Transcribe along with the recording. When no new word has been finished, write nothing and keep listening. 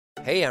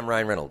Hey, I'm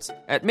Ryan Reynolds.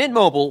 At Mint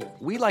Mobile,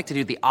 we like to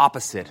do the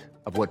opposite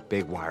of what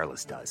Big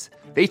Wireless does.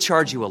 They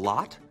charge you a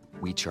lot,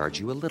 we charge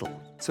you a little.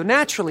 So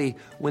naturally,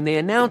 when they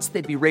announced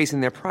they'd be raising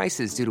their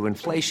prices due to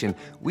inflation,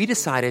 we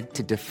decided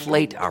to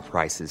deflate our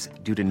prices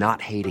due to not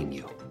hating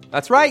you.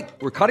 That's right.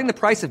 We're cutting the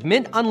price of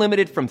Mint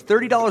Unlimited from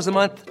 $30 a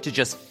month to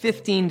just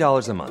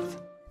 $15 a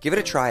month. Give it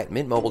a try at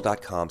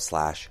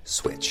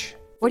mintmobile.com/switch.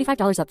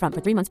 $45 up front for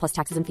 3 months plus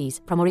taxes and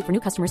fees. Promo rate for new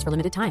customers for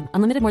limited time.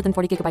 Unlimited more than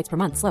 40 gigabytes per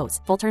month. Slows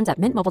full terms at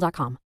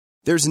mintmobile.com.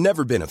 There's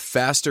never been a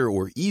faster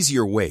or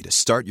easier way to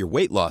start your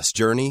weight loss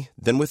journey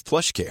than with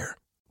PlushCare.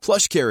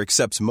 PlushCare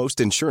accepts most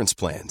insurance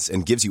plans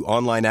and gives you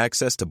online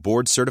access to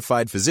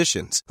board-certified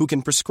physicians who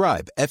can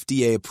prescribe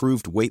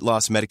FDA-approved weight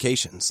loss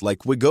medications like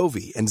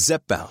Wegovy and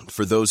Zepbound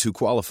for those who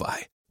qualify.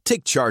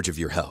 Take charge of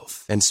your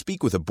health and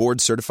speak with a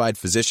board-certified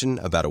physician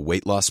about a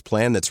weight loss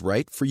plan that's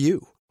right for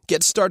you.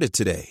 Get started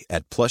today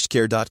at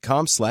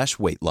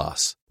plushcare.com/weight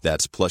loss.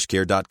 That's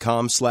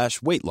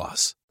plushcare.com/weight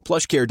loss.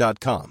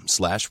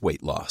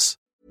 plushcare.com/weight loss.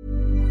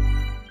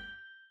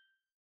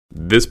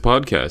 This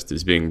podcast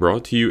is being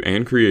brought to you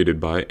and created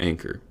by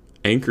Anchor.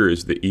 Anchor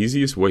is the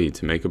easiest way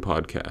to make a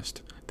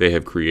podcast. They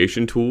have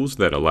creation tools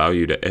that allow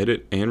you to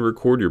edit and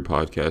record your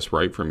podcast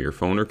right from your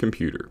phone or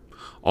computer.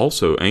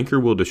 Also, Anchor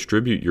will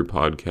distribute your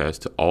podcast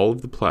to all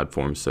of the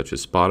platforms such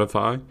as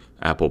Spotify,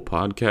 Apple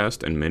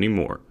Podcast, and many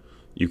more.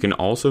 You can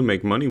also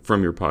make money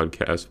from your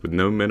podcast with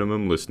no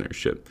minimum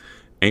listenership.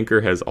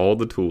 Anchor has all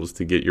the tools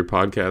to get your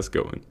podcast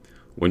going.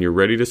 When you're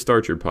ready to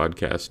start your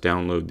podcast,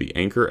 download the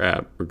Anchor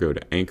app or go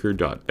to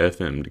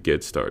anchor.fm to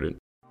get started.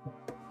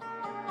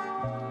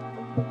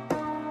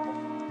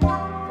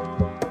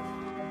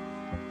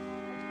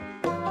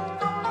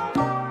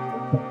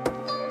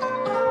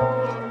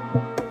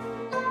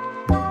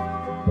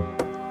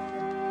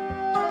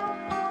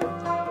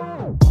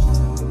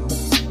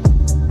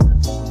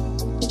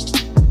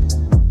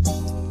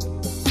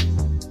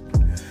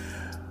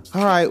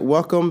 All right,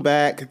 welcome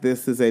back.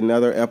 This is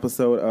another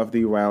episode of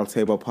the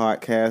Roundtable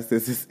Podcast.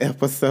 This is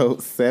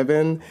episode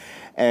 7,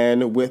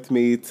 and with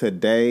me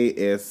today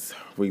is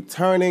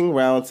returning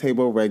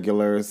Roundtable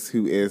regulars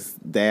who is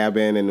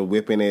dabbing and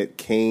whipping it,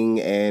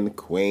 King and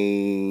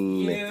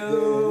Queen. We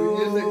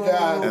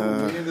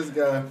this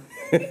guy.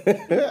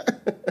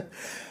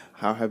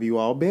 How have you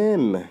all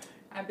been?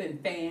 I've been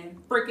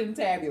freaking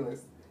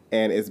tabulous.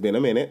 And it's been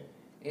a minute.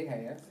 It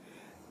has.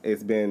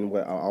 It's been,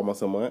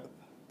 almost a month?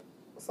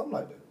 Something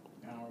like that.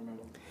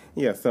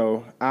 Yeah,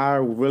 so I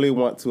really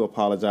want to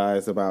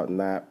apologize about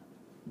not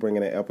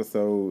bringing an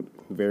episode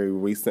very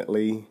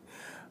recently.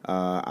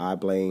 I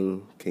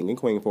blame King and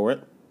Queen for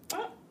it.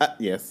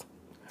 Yes.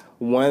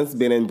 One's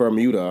been in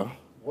Bermuda.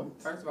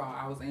 What? First of all,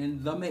 I was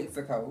in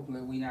Mexico.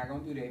 We're not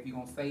going to do that. If you're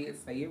going to say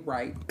it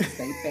right.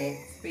 Say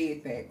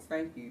facts.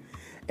 Thank you.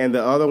 And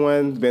the other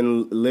one's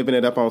been living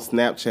it up on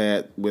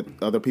Snapchat with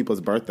other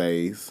people's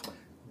birthdays.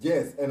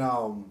 Yes, and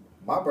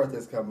my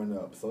birthday's coming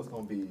up, so it's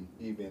going to be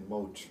even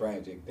more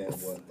tragic than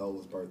what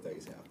those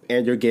birthdays have been.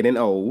 And you're getting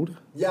old.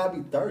 Yeah, I'll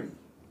be 30.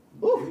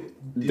 Woo.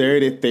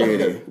 Dirty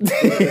 30.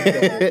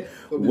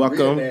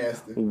 Welcome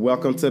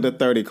to the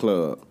 30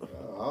 club.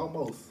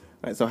 Almost.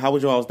 All right, so how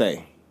was y'all's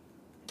day?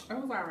 It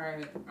was all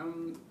right. I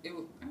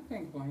can't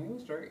complain. It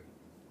was straight.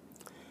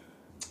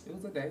 It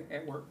was a day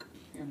at work.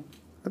 You know.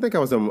 I think I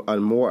was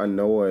more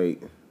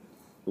annoyed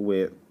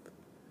with...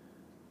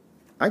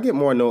 I get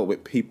more annoyed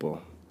with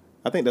people.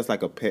 I think that's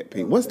like a pet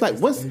peeve. What's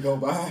go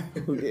by?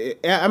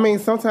 I mean,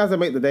 sometimes I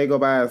make the day go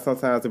by, and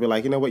sometimes I'll be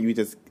like, you know what, you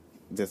just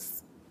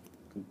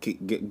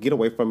get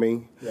away from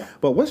me. Yeah.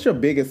 But what's your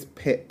biggest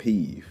pet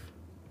peeve?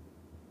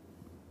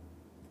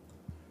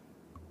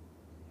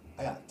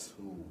 I got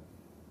 2.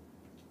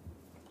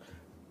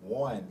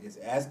 One is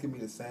asking me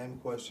the same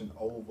question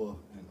over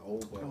and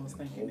over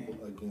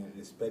again,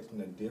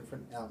 expecting a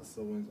different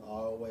answer when it's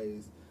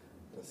always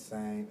the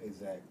same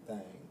exact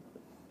thing.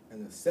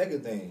 And the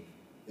second thing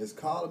is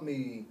calling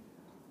me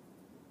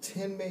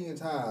 10 million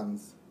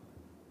times.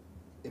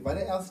 If I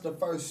didn't answer the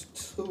first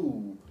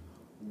 2,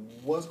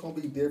 what's going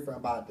to be different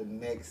about the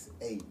next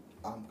 8?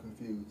 I'm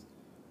confused.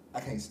 I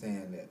can't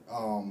stand that.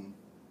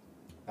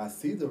 I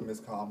see the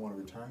missed call. I'm going to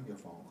return your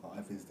phone call.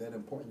 If it's that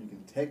important, you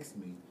can text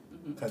me.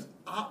 Because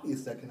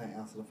obviously I cannot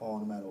answer the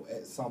phone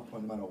at some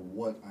point, no matter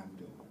what I'm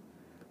doing.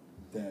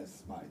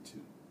 That's my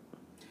 2.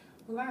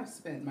 Well, I've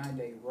spent my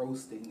day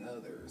roasting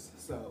others,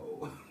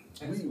 so...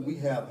 We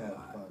have had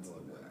fun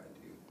doing that.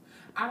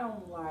 I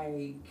don't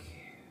like...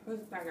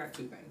 I got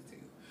 2 things,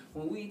 too.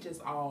 When we just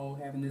all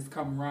having this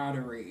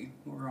camaraderie,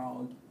 we're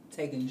all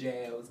taking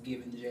jabs,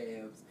 giving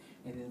jabs,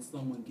 and then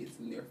someone gets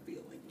in their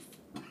feelings.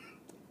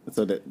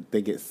 So that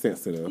they get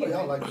sensitive. Yeah, I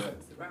don't like that.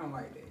 I don't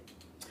like that.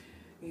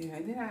 Yeah,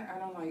 and then I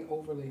don't like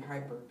overly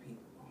hyper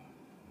people.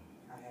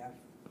 I have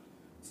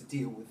to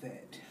deal with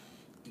that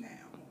now.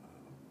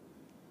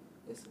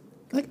 It's a little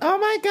like, oh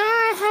my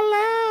God,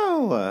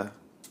 hello.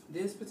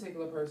 This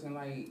particular person,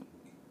 like,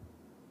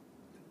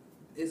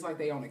 it's like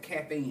they on a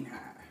caffeine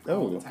high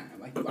Oh. all the time.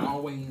 Like, you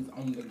always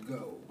on the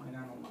go. And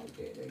I don't like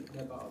that.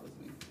 That bothers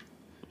me.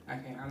 I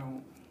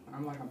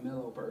I'm like a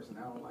mellow person.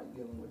 I don't like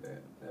dealing with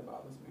that. That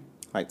bothers me.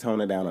 Like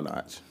tone it down a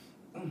notch.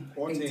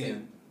 Or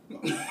 10.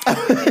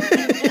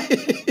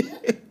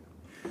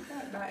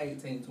 Not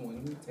 18, 20.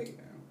 We take it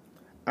down.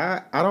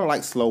 I don't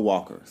like slow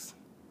walkers,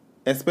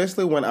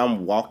 especially when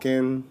I'm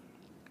walking.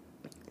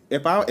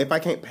 If I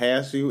can't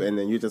pass you and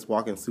then you're just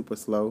walking super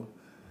slow,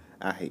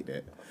 I hate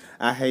that.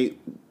 I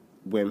hate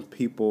when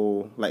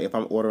people, like if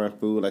I'm ordering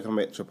food, like I'm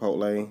at Chipotle,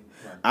 right.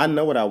 I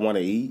know what I want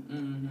to eat,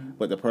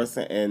 but the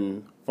person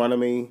in front of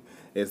me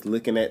is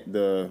looking at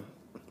the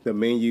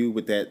menu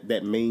with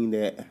that mean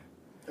that,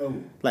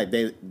 like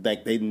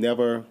they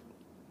never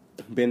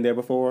been there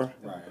before.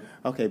 Right.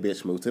 Okay,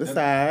 bitch, move to the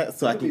side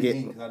so I can get.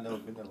 I've never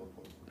been there before.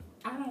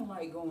 I don't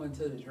like going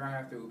to the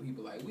drive-thru with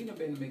people. Like, we done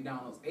been to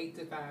McDonald's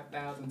 8,000 to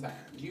 5,000 times.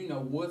 You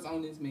know what's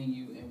on this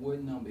menu and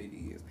what number it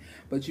is.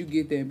 But you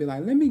get there and be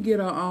like, let me get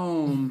a,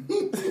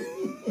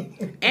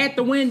 at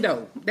the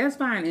window. That's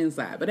fine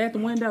inside. But at the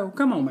window,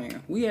 come on,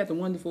 man. We at the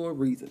window for a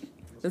reason.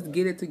 Let's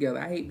get it together.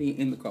 I hate being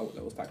in the car with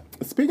those type of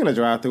people. Speaking of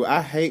drive-thru,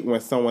 I hate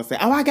when someone say,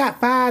 "Oh, I got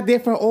 5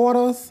 different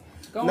orders."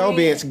 No, in.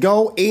 bitch,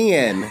 go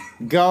in.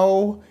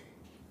 Go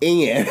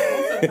in.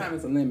 Sometimes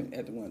it's a limit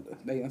at the window.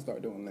 They gonna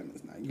start doing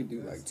limits now. You can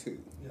do like 2,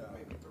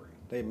 maybe 3.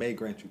 They may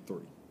grant you 3.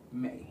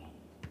 May.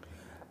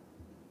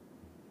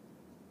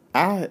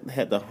 I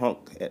had to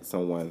honk at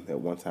someone at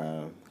one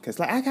time because,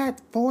 like, I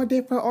got 4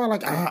 different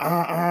orders.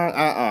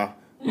 Like,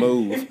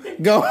 move,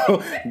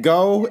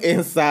 go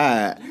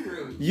inside.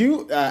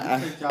 You,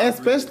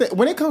 especially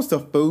when it comes to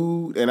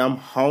food and I'm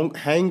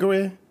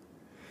hangry.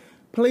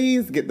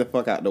 Please get the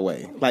fuck out the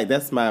way. Like,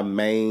 that's my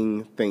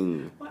main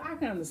thing. Well, I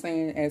can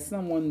understand as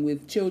someone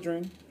with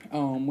children,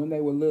 when they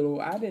were little,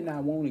 I did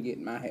not want to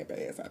get my happy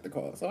ass out the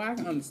car. So I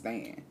can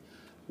understand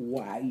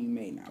why you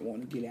may not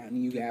want to get out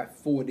and you got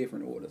 4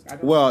 different orders. I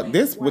don't well, why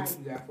this you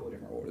got 4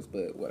 different orders,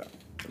 but whatever.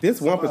 This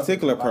one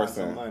particular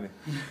person.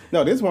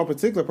 No, this one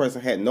particular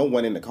person had no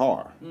one in the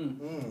car.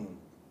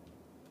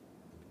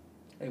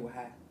 They were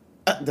high.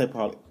 They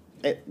probably,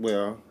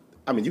 well,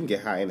 I mean, you can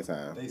get high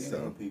anytime. They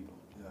selling people.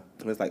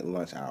 It's like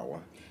lunch hour.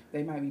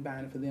 They might be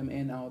buying it for them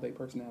and all their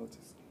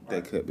personalities.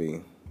 They could be.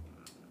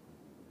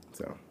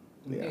 So,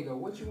 yeah. They go,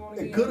 what you want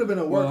to It could have been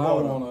a work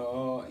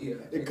order.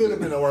 It could have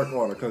been a work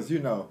order because, you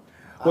know.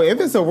 Well, if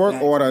it's a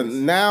work order,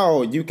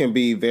 now you can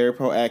be very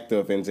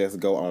proactive and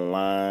just go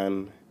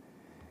online,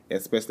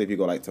 especially if you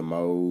go like to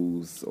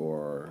Moe's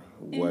or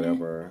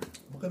whatever.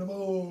 Look at the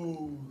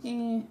Moe's. I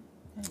ain't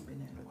been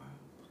there in a while.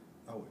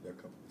 I went there a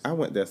couple weeks. I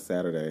went there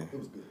Saturday. It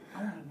was good.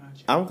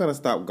 I'm going to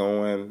stop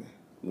going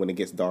when it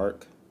gets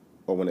dark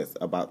or when it's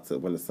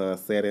when the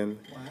sun's setting.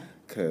 Why?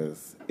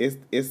 Because it's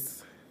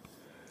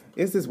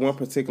this one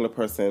particular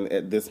person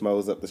at this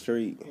Moe's up the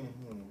street.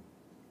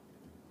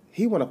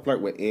 He want to flirt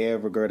with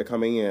every girl to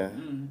come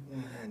in.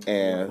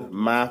 And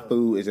my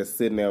food is just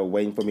sitting there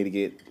waiting for me to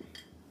get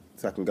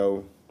so I can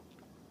go.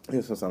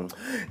 Here's something.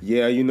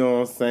 Yeah, you know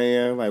what I'm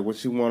saying? Like,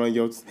 what you want on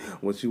your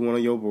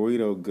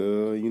burrito,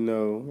 girl? You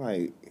know,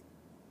 like,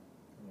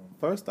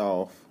 first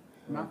off,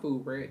 my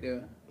food right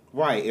there.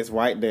 Right, it's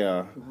right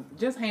there.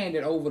 Just hand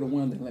it over the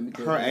window and let me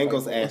get Her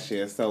ankle's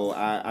ashes, so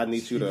I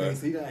need you to. You can't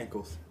see the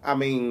ankles. I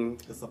mean,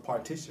 it's a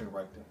partition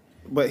right there.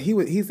 But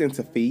he's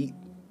into feet.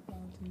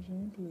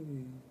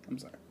 I'm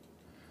sorry.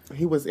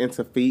 He was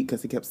into feet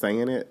because he kept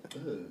saying it.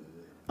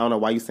 I don't know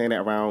why you saying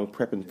that around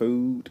prepping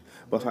food,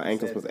 but her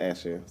ankles was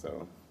ashy.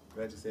 So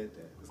glad you said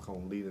that. It's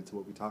gonna lead into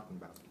what we're talking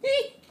about.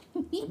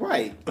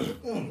 Right,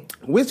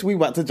 which we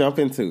about to jump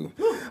into.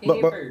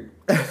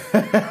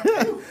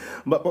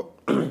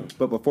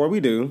 But before we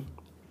do,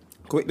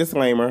 quick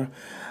disclaimer: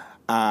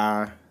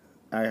 my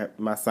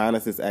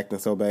sinus is acting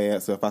so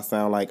bad. So if I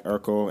sound like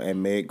Urkel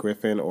and Meg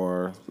Griffin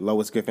or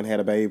Lois Griffin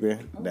had a baby,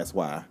 that's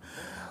why.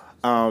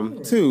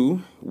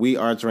 2, we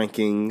are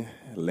drinking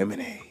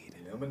lemonade.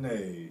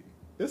 Lemonade,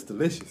 it's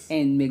delicious.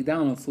 And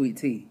McDonald's sweet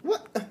tea.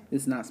 What?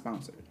 It's not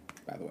sponsored,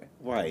 by the way.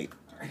 Right.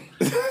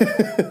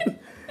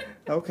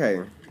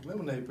 Okay.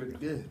 Lemonade pretty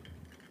good.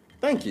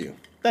 Thank you.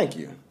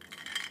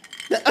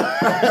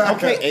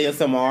 Okay,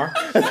 ASMR.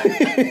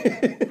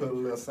 Put a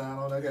little sound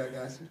on that. I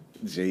got you.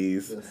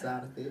 Jeez. The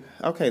sound effect.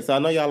 Okay, so I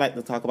know y'all like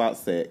to talk about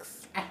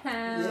sex.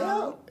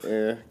 Yeah.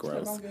 Yeah,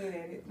 gross. I'm good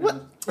at it.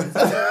 What?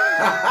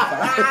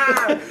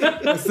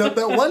 Except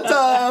that one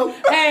time.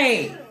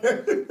 Hey!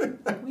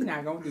 We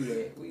not gonna do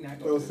that. We not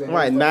gonna do that.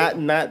 Right,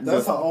 not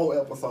That's our old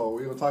episode.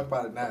 We're gonna talk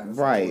about it now.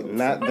 Right,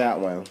 not that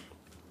one.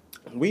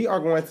 We are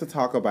going to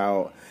talk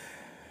about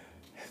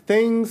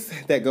things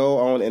that go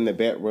on in the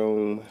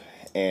bedroom,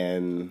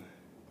 and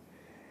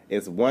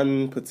it's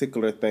one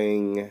particular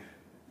thing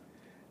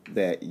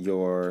that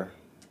your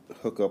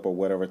hookup or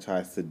whatever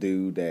tries to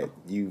do that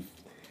you've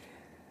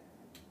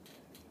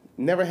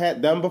never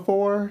had done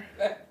before.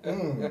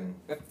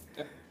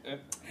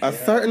 A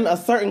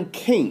certain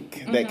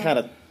kink that kind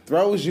of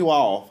throws you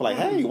off. Like,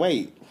 hey,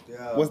 wait,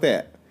 what's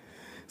that?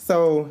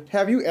 So,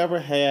 have you ever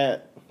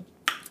had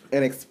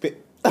an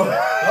experience?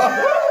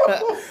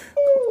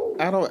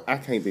 I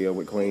can't deal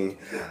with Queen.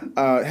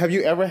 Have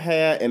you ever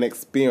had an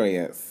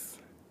experience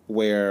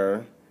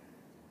where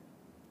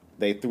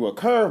they threw a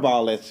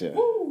curveball at you.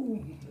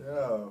 Woo.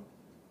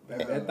 Yeah.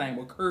 That thing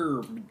was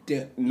curved.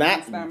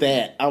 Not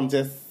that. I'm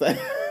just saying.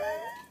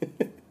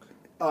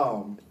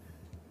 I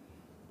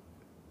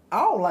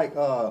don't like,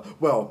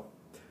 well,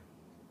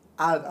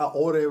 I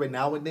order every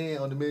now and then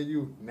on the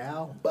menu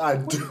now, but I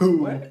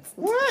do.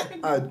 What?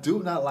 I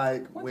do not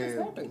like What when just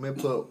happened? men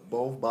put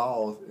both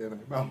balls in their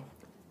mouth.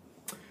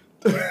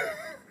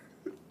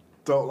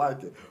 Don't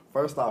like it.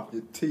 First off,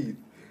 your teeth.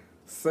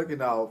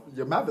 Second off,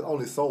 your mouth is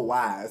only so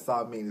wide, so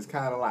I mean, it's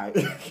kind of like.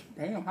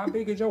 Damn, how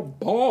big is your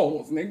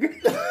balls,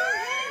 nigga?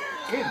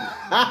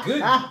 Good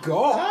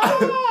God.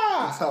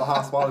 That's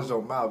how small is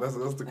your mouth? That's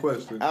the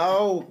question.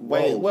 Oh,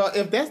 wait. Whoa. Well,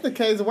 if that's the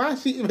case, why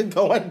is she even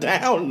going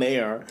down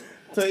there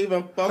to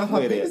even fuck How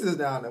with big it? is this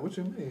down there? What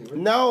you mean?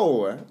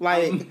 No.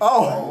 Like,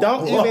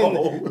 don't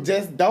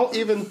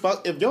even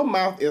fuck. If your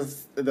mouth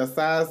is the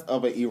size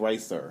of an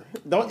eraser,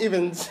 don't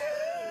even.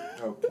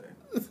 Okay.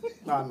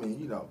 I mean,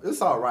 you know,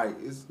 it's all right.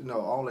 It's, you know,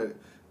 I don't let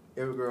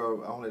every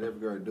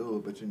girl do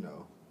it, but you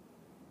know.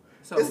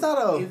 So It's not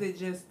a- is it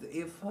just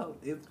if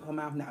her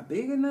mouth not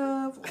big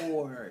enough,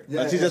 or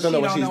Yeah, she just don't know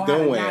what she's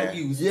doing.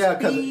 Yeah,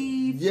 because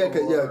teeth,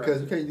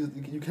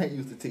 you can't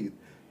use the teeth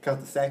because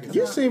the sack is.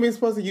 You shouldn't be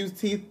supposed to use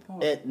teeth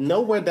at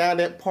nowhere down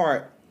that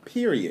part.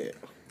 Period.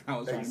 I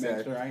was trying to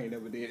make sure I ain't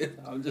never did it.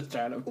 I was just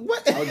trying to.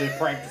 What? I was just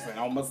practicing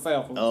on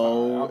myself. I'm sorry.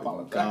 I Oh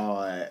apologize.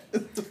 God.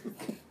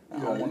 I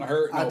don't want to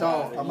hurt I nobody.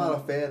 don't. I'm not a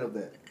fan of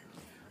that.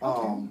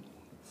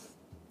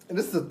 And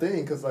this is the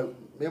thing, because like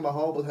me and my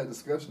homeboys had a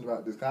discussion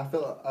about this. Cause I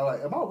felt I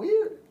like, am I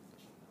weird?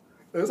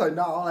 And it's like,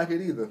 no, I don't like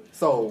it either.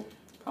 So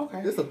Okay.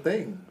 it's a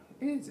thing.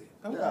 Is it?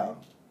 Okay.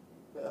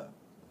 Yeah.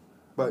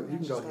 But you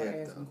can go Start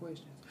ahead. asking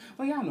questions.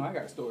 Well, y'all know I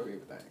got a story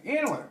of everything.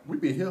 Anyway. We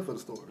be here for the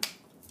story.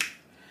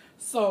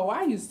 So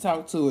I used to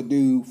talk to a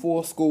dude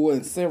for school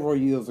and several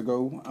years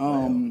ago.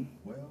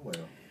 Well.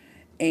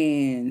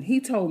 And he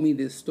told me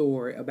this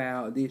story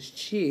about this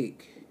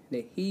chick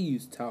that he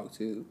used to talk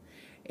to,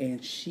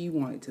 and she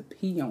wanted to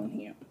pee on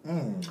him.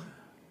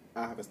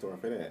 I have a story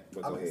for that.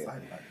 But I'm go ahead.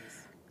 excited about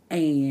this.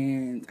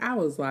 And I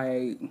was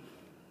like,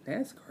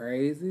 that's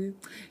crazy.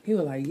 He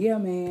was like, yeah,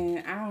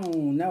 man, I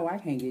don't know. I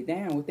can't get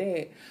down with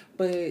that.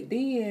 But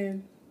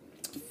then,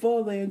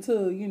 further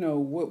into, you know,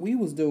 what we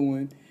was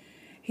doing,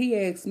 he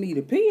asked me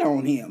to pee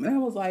on him. And I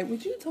was like,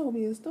 but you told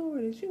me a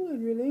story that you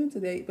wasn't really into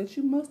that, but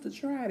you must have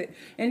tried it.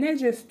 And that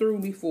just threw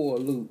me for a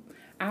loop.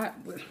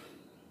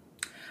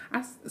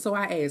 So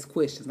I asked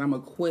questions. I'm a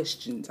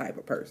question type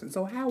of person.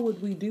 So how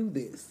would we do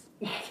this?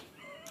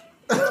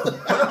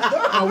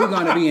 Are we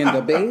going to be in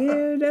the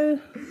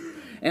bed?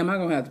 Am I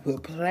going to have to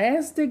put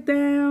plastic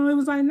down? It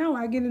was like, no,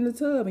 I get in the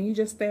tub and you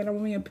just stand over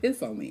me and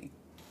piss on me.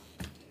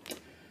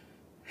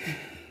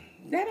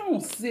 That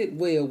don't sit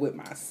well with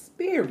my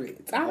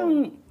spirits. I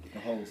don't. The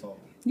whole song.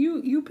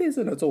 You piss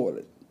in the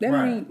toilet. That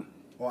ain't.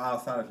 Or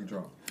outside if you're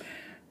drunk.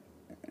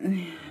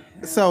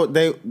 So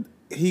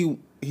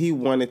he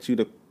wanted you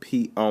to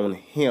pee on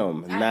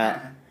him,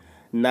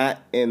 not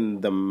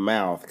in the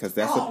mouth, because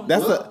I don't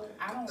know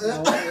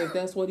if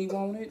that's what he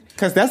wanted.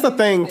 Because that's a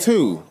thing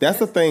too. That's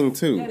a thing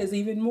too. That is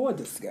even more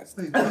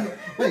disgusting.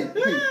 Wait,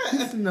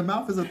 piss in the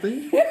mouth is a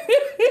thing?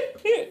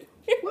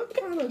 What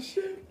kind of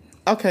shit?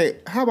 Okay,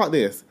 how about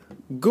this?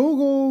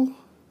 Google.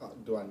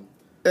 Do I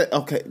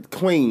Okay,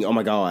 Queen. Oh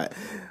my God.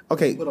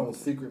 Okay. put on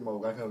secret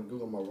mode? I can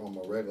Google on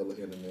my regular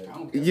internet. I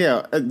don't care.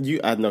 Yeah,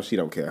 I know she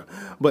don't care,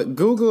 but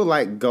Google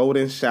like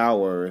golden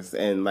showers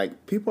and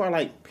like people are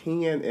like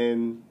peeing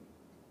in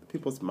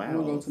people's mouths.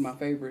 I'm gonna go to my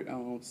favorite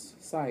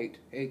site,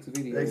 X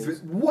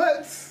videos,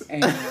 What?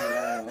 and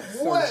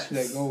What? search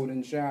that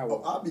golden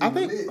shower. I'll be I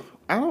think lit.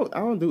 I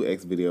don't do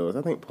X videos.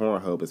 I think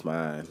Pornhub is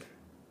mine.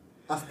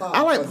 I stopped.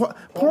 I like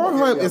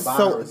Pornhub is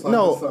so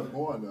no.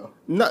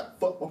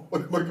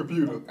 Fuck my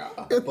computer.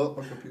 Fuck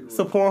my computer.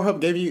 So Pornhub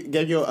gave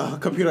you a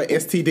computer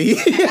STD.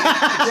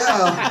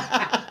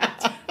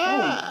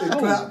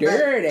 Oh,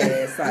 dirty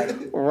ass site.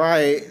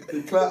 Right.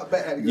 It clapped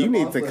back. You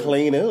need to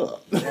clean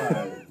up.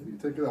 Right. You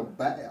take a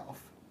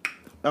bath.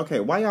 Okay,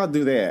 why y'all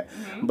do that?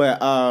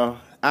 But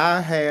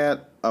I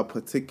had a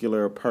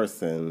particular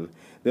person.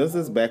 This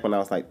is back when I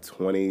was like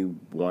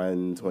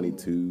 21,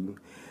 22.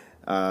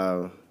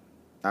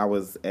 I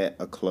was at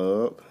a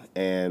club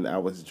and I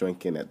was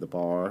drinking at the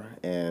bar,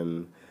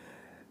 and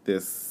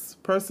this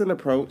person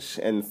approached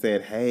and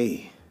said,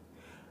 "Hey,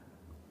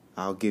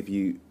 I'll give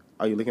you."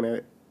 Are you looking at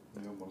it?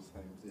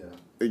 Yeah.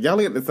 Y'all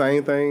look at the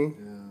same thing.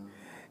 Yeah. And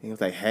he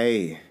was like,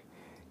 "Hey,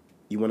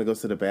 you want to go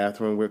to the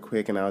bathroom real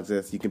quick, and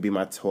you can be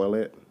my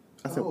toilet."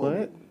 I said,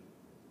 "What?"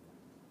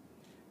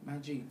 My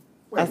G.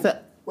 Wait, I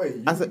said,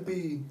 you I said- could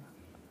be.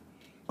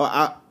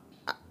 Oh,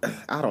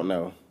 I don't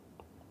know.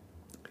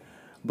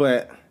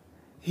 But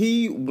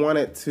he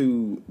wanted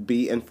to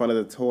be in front of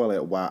the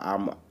toilet while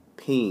I'm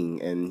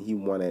peeing, and he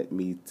wanted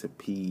me to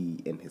pee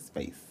in his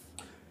face.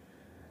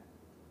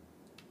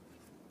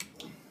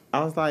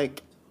 I was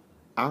like,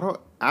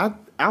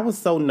 I was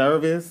so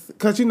nervous.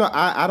 Because,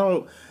 I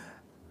don't,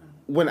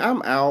 when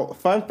I'm out,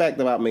 fun fact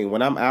about me,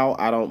 when I'm out,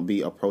 I don't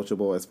be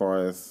approachable as far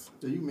as...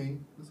 Do you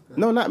mean? Okay.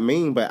 No, not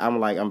mean, but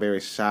I'm very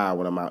shy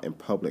when I'm out in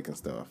public and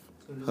stuff.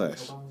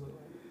 Hush.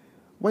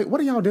 Wait, what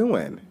are y'all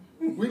doing?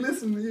 We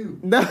listen to you.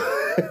 No.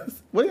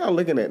 What are y'all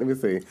looking at? Let me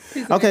see.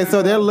 Okay,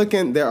 so they're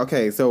looking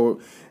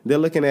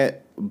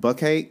at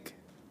Buckake,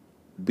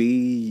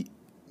 Bukkake,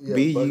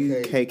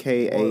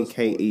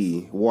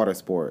 water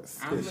sports.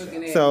 I'm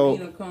looking at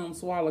Nina Come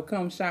Swallow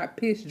Come Shot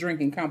Piss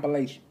Drinking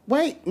compilation.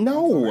 Wait,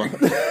 no.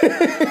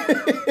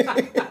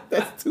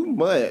 That's too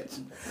much.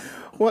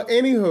 Well,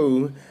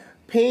 anywho,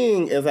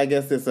 peeing is, I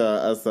guess, it's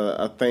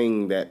a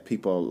thing that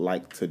people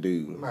like to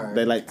do. Right.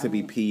 They like to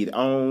be peed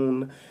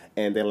on,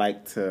 and they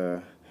like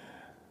to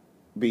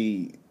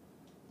be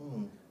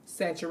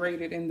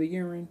saturated in the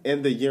urine.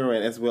 In the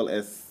urine, as well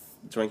as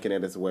drinking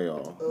it as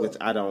well, which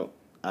I don't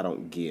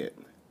get.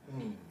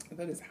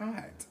 But it's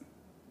hot.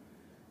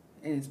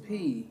 And it's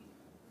pee.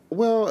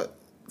 Well,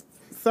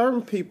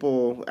 certain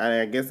people,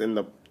 I guess in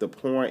the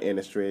porn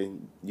industry,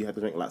 you have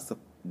to drink lots of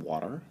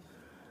water.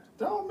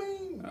 Don't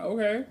mean...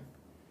 Okay.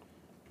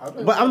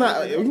 But I'm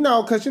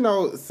not, because,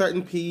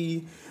 certain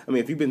pee, I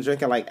mean, if you've been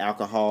drinking, like,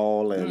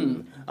 alcohol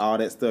and all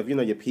that stuff,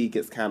 your pee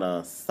gets kind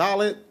of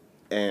solid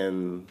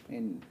and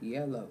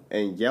yellow.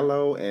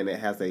 And it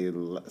has a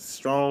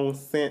strong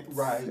scent.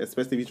 Right.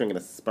 Especially if you're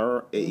drinking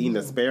eating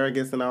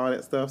asparagus and all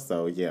that stuff.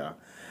 So, yeah.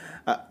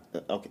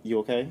 Okay, you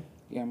okay?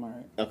 Yeah, I'm all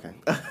right. Okay.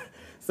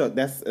 So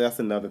that's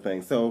another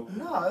thing. So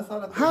no, that's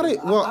not a thing.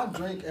 I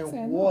drink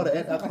water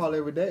and alcohol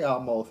every day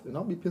almost, and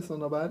don't be pissing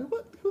on nobody.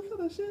 What? Who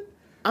kind of shit?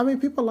 I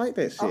mean, people like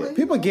that shit. I mean,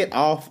 people get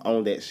off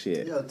on that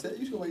shit. Yeah,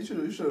 you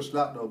should have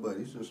slapped nobody.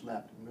 You should have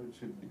slapped him.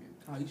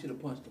 You should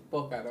have punched the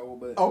fuck out of old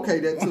buddy.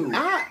 Okay, that too.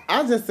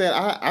 I just said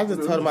I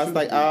just told him, I was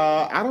like,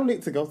 I don't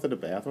need to go to the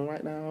bathroom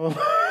right now.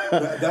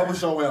 that was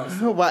so else.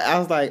 But I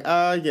was like,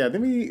 yeah,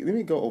 let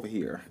me go over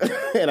here,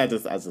 and I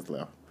just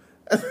left.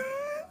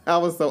 I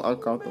was so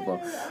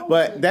uncomfortable.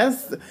 But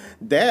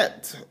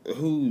that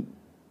who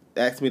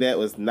asked me that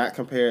was not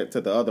compared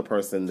to the other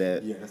person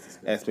that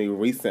asked me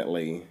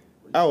recently.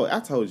 Oh, I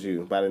told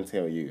you, but I didn't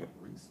tell you.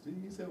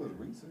 You said it was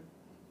recent.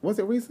 Was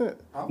it recent?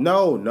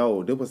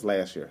 No, it was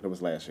last year.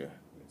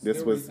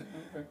 This was,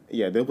 okay.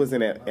 Yeah, this was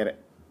in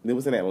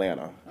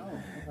Atlanta. Oh,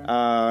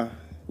 okay.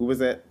 We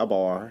was at a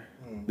bar.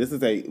 We was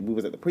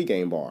at the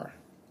pregame bar.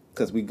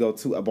 Because we go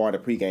to a bar to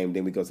pregame,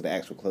 then we go to the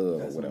actual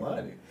club or whatever.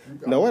 Money.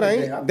 No, it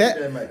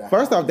ain't.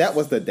 First off, that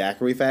was the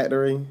Daiquiri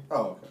Factory.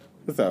 Oh,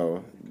 okay.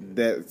 So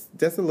that's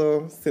just a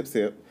little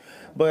sip.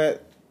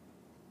 But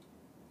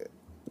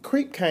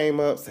Creep came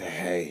up, said,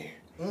 "Hey,"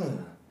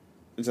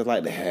 just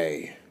like the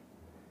hey.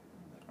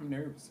 I'm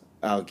nervous.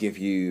 I'll give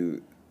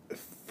you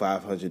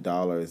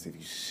 $500 if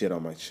you shit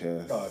on my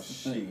chest. Oh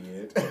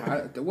shit!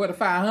 What a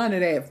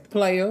 500 at,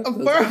 player? I'm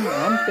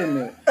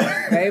finna,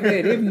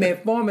 baby. This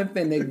metformin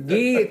finna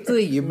give it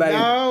to you, baby.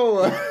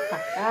 No, you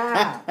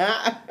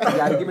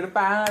gotta give me the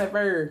 500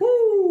 first.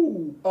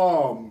 Woo!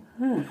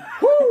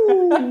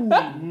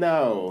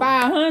 No.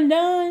 500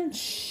 done?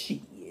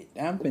 Shit,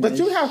 I'm finna. But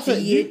you have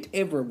shit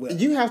everywhere.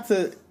 You have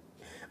to.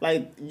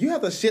 Like, you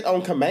have to shit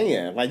on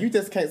command. Like, you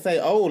just can't say,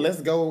 oh,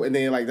 let's go, and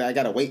then, like, I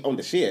gotta wait on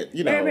the shit,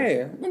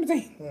 Baby, let me tell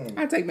you,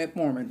 I take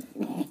metformin.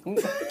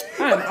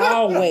 I'm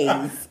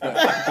always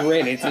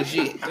ready to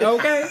shit,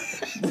 okay?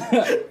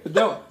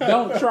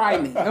 don't try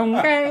me,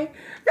 okay?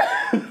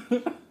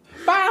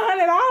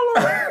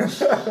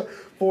 $500?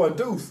 For a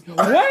deuce.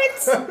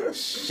 What?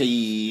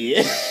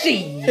 Shit.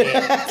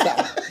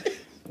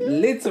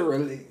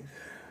 Literally.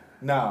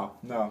 No.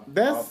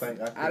 That's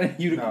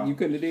you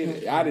couldn't have did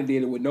it. I'd have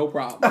did it with no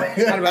problem. I'd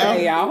be like,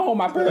 hey, I'll hold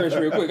my purse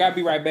real quick. I'll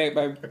be right back,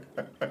 baby.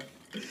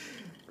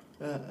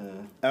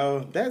 Oh,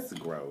 that's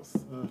gross.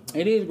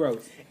 It is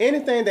gross.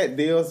 Anything that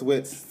deals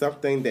with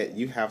something that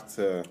you have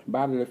to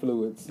bodily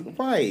fluids,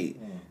 right?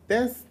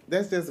 That's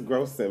just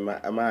gross in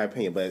my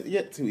opinion. But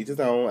yet to each his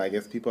own. I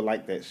guess people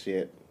like that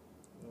shit.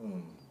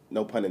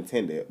 No pun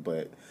intended,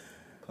 but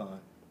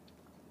pun.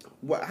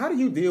 How do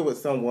you deal with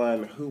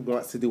someone who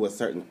wants to do a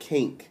certain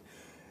kink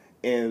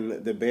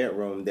in the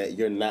bedroom that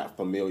you're not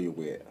familiar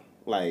with?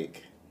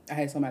 Like, I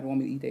had somebody want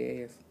me to eat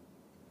their ass.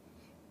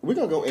 We're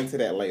gonna go into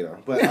that later,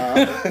 but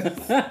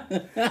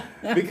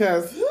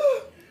because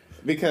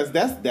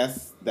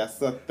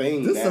that's a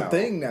thing. This is a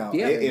thing now.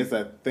 Yeah. It is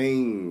a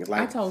thing.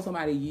 Like, I told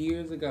somebody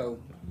years ago.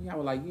 I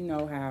was like,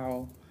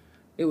 how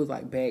it was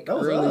like back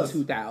early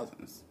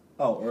 2000s.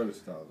 Oh, early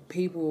 2000s.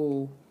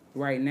 People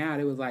right now,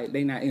 they was like,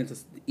 they not into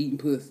eating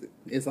pussy.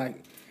 It's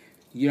like,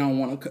 you don't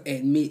want to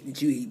admit that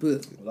you eat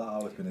pussy. Well, I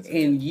always been into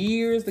in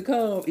years to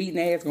come, eating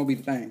ass gonna be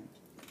the thing.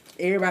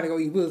 Everybody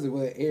gonna eat pussy,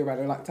 but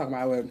everybody like talking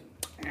about, well,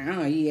 I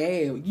don't eat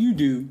ass. You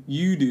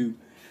do.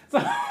 So,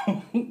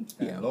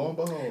 yeah. Lo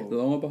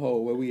and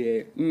behold, where we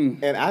at?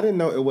 And I didn't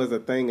know it was a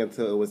thing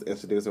until it was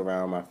introduced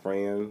around my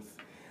friends,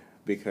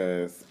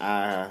 because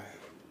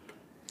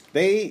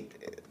they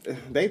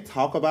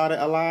talk about it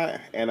a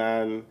lot, and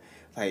I'm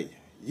like,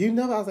 I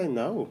was like,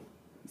 no.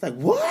 It's like,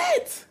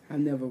 what? I've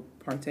never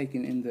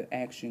partaken in the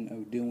action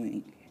of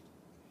doing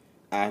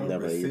I've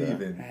never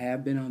either. I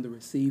have been on the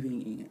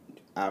receiving end.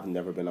 I've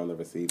never been on the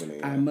receiving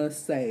end. I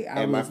must say,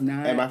 And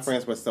my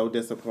friends were so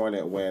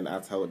disappointed when I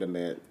told them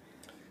that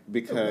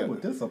because they were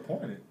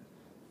disappointed.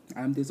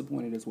 I'm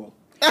disappointed as well.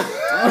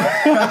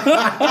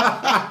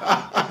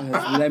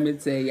 Let me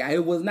tell you,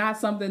 it was not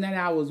something that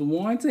I was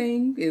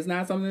wanting. It's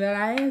not something that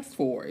I asked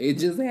for. It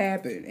just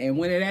happened. And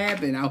when it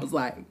happened, I was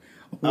like,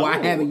 why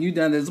haven't you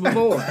done this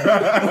before?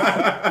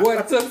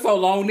 What took so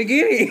long to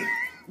get in?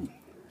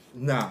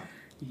 Nah.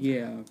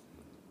 Yeah.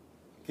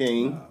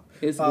 King.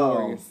 It's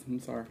glorious. I'm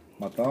sorry.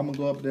 My thumb will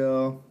go up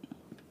there.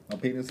 My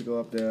penis will go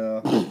up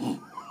there.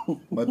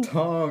 My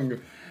tongue.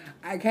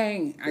 I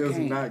can't.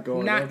 Not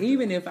going Not up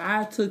even if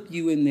I took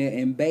you in there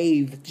and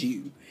bathed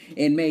you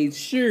and made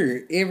sure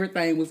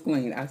everything was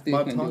clean. I still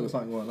My couldn't tongue do is it.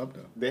 not going up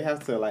there. They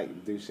have to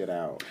like do shit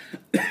out.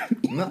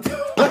 No,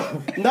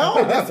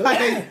 That's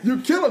like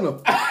you're killing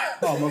them.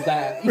 Almost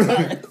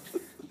died.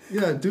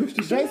 Yeah, douche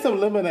the drink shit. some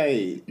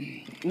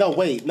lemonade. No,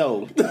 wait,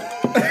 no.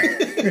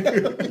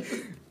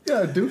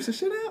 Yeah, douche the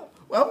shit out.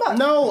 Well, I'm not.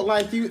 No,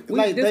 like you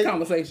like This they,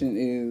 conversation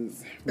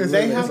is.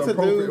 They have to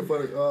appropriate do- for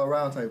the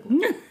round table.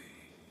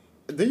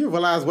 do you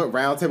realize what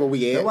round table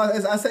we at?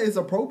 I say it's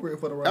appropriate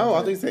for the round table. Oh,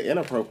 I thought you said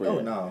inappropriate. Oh,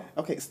 no.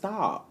 Okay,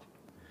 stop.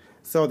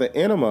 So the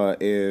enema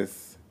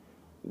is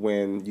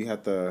when you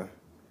have to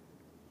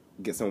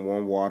get some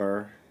warm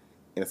water,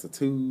 and it's a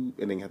tube,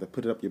 and then you have to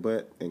put it up your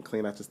butt and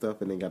clean out your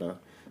stuff, and then you gotta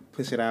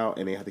push it out,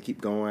 and then you have to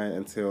keep going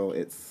until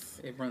It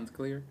runs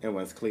clear.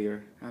 everyone's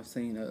clear. I've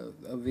seen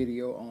a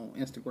video on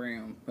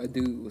Instagram. A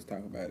dude was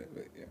talking about it,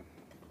 but yeah.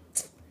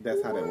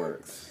 That's how that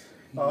works.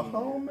 A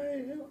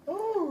homemade.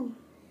 Oh.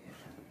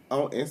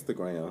 On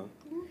Instagram.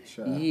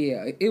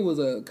 Yeah, it was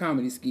a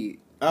comedy skit.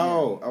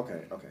 Oh,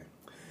 okay.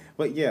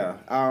 But yeah,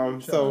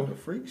 so The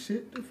freak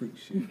shit.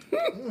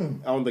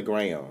 on the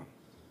gram.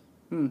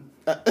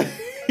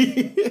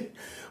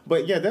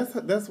 But yeah,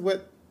 that's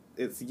what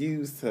it's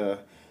used to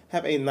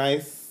have a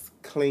nice,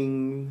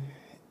 clean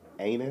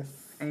anus.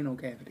 Anal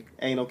cavity.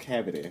 Anal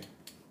cavity.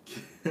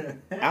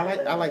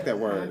 I like that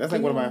word. That's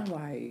like one of my.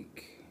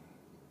 Like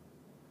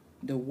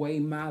the way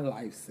my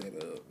life's set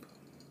up,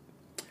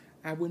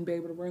 I wouldn't be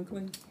able to run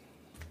clean.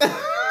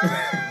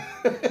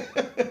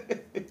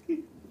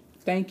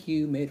 Thank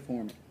you,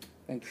 Metformin.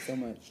 Thank you so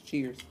much.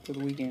 Cheers to the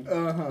weekend.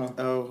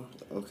 Oh,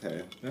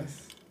 okay.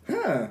 That's.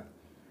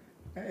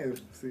 Hey,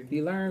 see.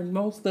 You learn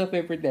most stuff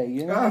every day,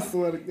 you know? I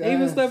swear to God.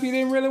 Even stuff you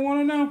didn't really want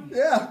to know.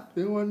 Yeah.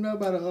 They want to know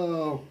about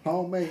a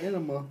homemade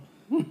enema.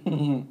 Look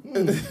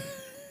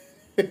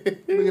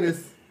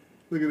at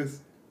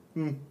this.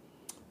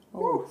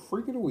 Oh,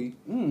 freak of the week.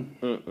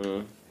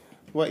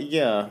 Well,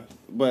 yeah,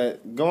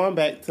 but going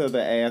back to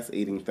the ass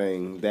eating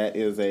thing, that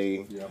is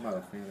Yeah, I'm not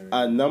a fan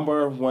of a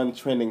number one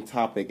trending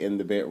topic in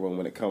the bedroom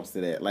when it comes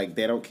to that. Like,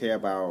 they don't care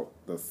about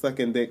the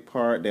sucking dick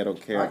part. They don't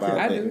care about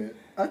I the. do.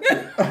 I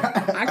can't.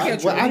 I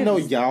catch Well, I know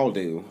winners. y'all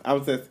do. I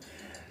was just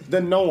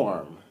the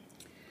norm,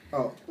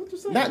 Oh, what you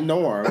saying? not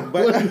norm,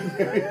 but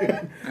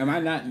Am I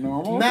not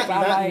normal? not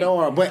 'Cause I like-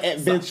 norm, but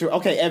adventure.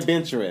 Okay,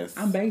 adventurous.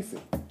 I'm basic.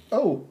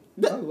 Oh,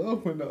 I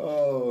love when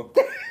the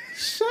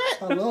Shut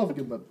I love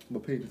getting my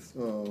penis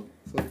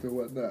sucked and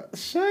whatnot.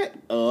 Shut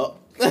up.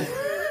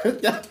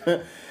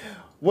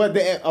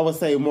 I would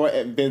say more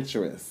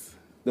adventurous.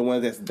 The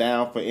one that's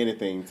down for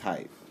anything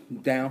type.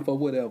 Down for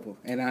whatever,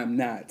 and I'm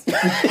not.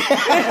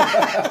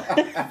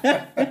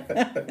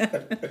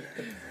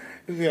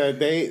 Yeah,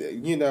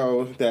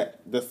 that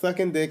the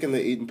sucking dick and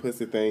the eating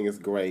pussy thing is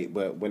great,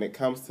 but when it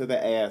comes to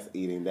the ass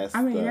eating, that's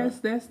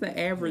that's the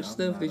average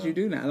stuff that you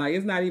do now. Like,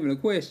 it's not even a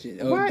question.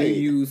 Do Right.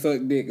 you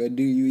suck dick or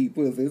do you eat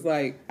pussy? It's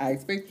like, I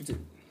expect you to.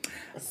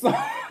 So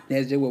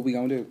that's just what we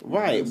gonna do.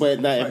 right. But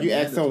now, if Right, you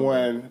ask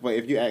mandatory.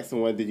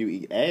 someone, did you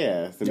eat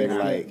ass, and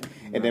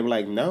they were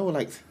like, no,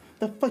 like,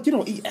 the fuck, you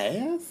don't eat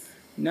ass?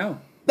 No.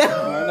 No.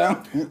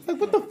 Like,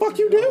 what the fuck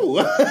you do?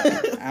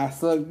 I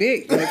suck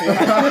dick.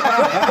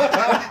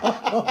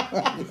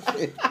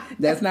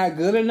 That's not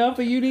good enough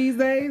for you these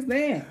days?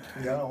 Damn. Yeah,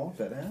 I don't want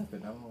that to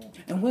happen. I don't.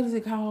 And what is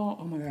it called?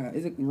 Oh my God.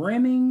 Is it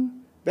rimming?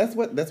 That's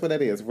what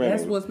that is. Rimming.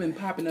 That's what's been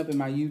popping up in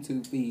my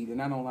YouTube feed,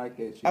 and I don't like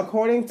that shit.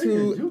 According to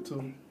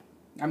YouTube.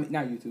 I mean,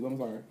 not YouTube. I'm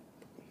sorry.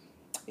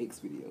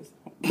 X videos.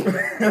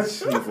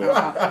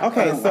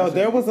 Okay, so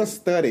there was a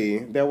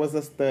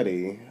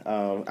study.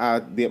 I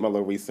did my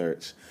little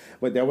research,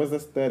 but there was a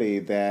study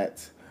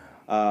that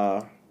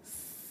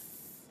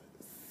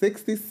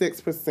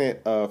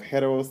 66% of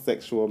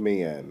heterosexual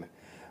men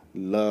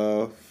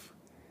love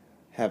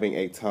having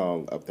a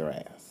tongue up their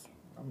ass.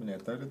 I'm in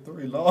at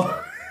 33, Lord.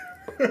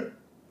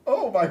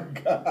 Oh my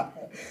God.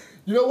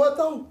 You know what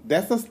though?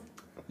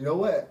 You know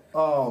what?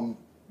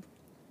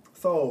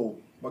 So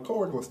my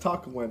coworker was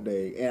talking one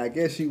day, and I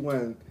guess she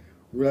wasn't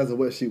realizing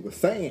what she was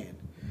saying,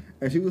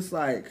 and she was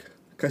like,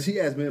 cause she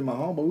asked me and my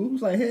homie, we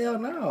was like, hell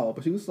no,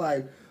 but she was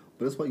like,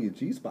 but that's why your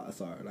G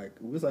spots are. Like,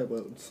 we was like,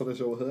 well, so does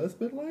your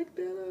husband like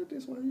that?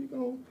 This why you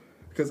go?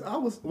 Cause I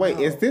was. Wait,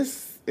 no. is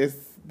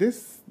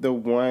this the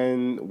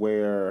one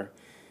where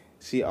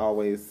she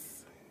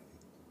always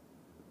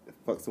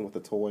fucks him with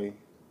a toy?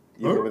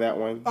 You remember that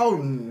one? Oh,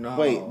 no.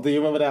 Wait, do you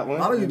remember that one?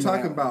 I know you're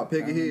talking about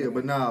Peggy Hill,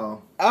 but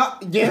no.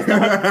 Yes,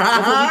 that's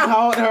what we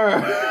called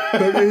her.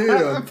 Peggy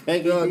Hill.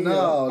 Peggy Hill.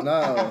 No,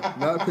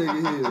 not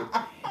Peggy Hill.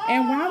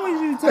 And why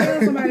would you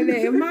tell somebody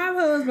that? If my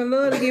husband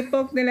love to get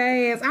fucked in the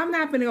ass, I'm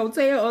not finna go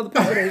tell other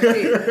people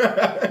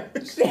that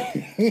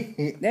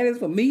shit. That is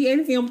for me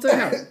and him to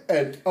know.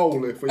 And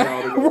only for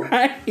y'all to know.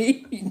 Right.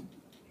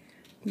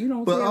 You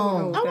don't But,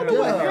 tell I wonder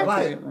what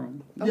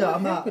happened.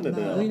 I'm not.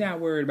 We not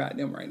worried about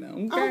them right now,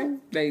 okay?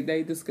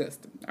 They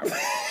disgusting. All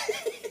right.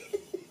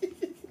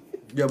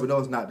 Yeah, but no,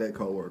 it's not that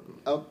co-worker.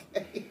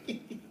 Okay.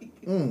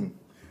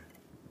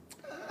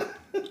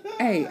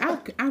 Hey,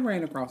 I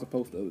ran across a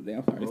post the other day.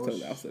 I'm sorry, it's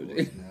totally off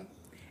subject.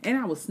 And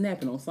I was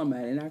snapping on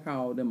somebody, and I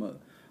called them a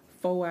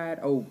four-eyed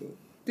ogre.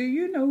 Do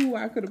you know who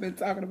I could have been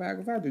talking about?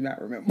 Because I do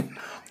not remember.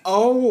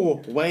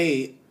 Oh,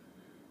 wait.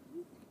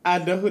 I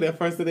know who that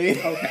person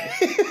is. Okay.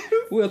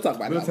 We'll talk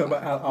about it. We'll talk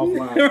about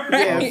offline.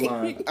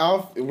 Right.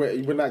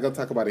 Offline. We're not going to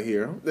talk about it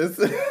here. This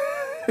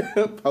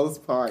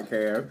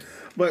post-podcast.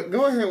 But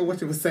go ahead with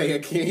what you were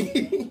saying,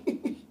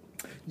 King.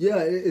 Yeah,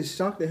 it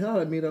shocked the hell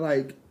out of me that,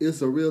 like,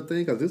 it's a real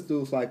thing. Because this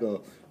dude's like a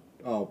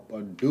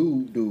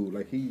dude.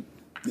 Like, he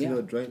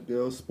drink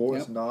deals,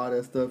 sports, and all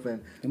that stuff.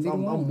 And so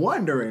I'm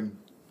wondering,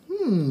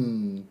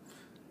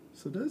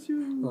 so does you...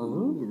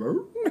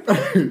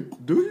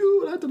 do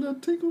you like the little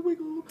tinkle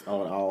wiggle?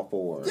 On all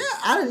fours.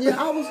 Yeah,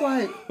 I was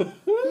like,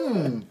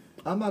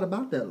 I'm not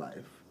about that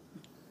life.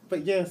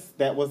 But yes,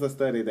 that was a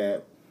study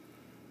that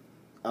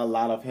a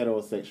lot of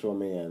heterosexual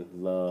men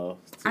love.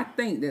 I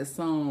think that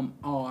some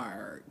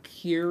are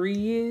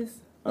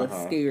curious but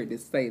scared to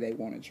say they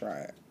want to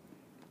try it.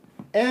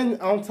 And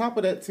on top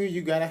of that, too,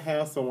 you got to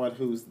have someone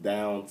who's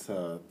down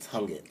to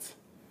tongue it.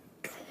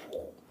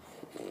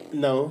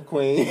 No,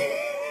 Queen.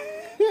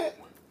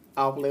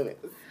 Off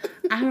limits.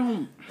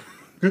 I'm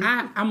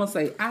going to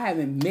say I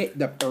haven't met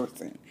the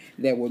person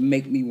that would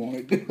make me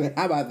want to do it.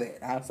 How about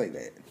that? I'll say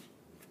that.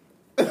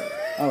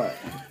 All right.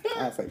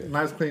 I'll say that.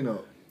 Nice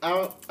cleanup.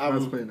 I'm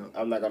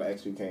not going to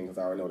ask you, King, because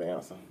I already know the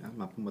answer. I'm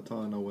not putting my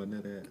tongue nowhere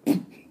near that.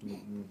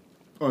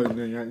 Oh,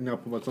 you're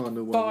not putting my tongue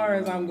nowhere. As far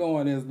as I'm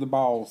going is the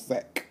ball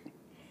sack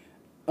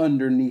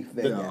underneath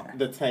that guy.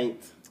 The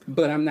taint.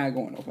 But I'm not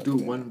going over. Do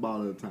one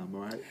ball at a time,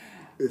 all right?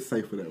 It's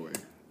safer that way.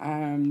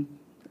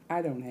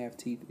 I don't have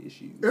teeth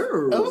issues.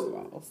 Ew. First of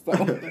all, so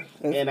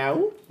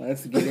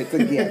let's get it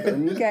together.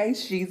 Okay,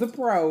 she's a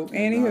pro.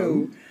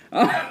 Anywho.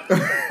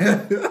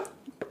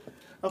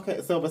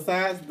 Okay, so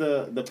besides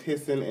the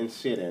pissing and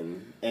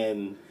shitting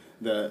and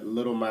the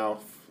little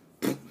mouth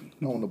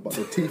on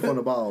the teeth on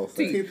the balls.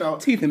 Teeth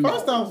and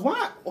First balls. off,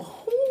 why?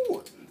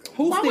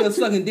 Who's still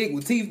sucking dick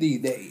with teeth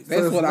these days?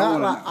 That's so what I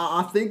want.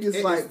 I think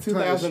it's like trying to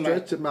 2009.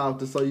 stretch your mouth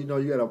to, so you know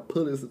you gotta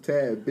pull this a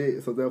tad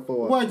bit. So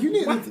therefore, well, you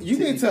need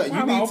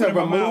to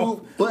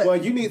remove. But, well,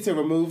 you need to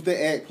remove the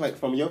eggplant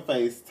from your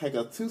face. Take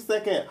a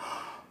 2-second.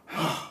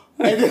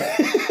 And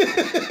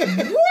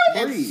then,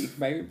 breathe,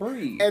 baby,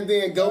 breathe. And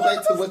then go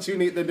back to what you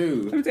need to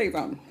do. Let me tell you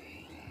something.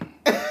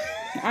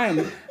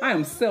 I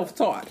am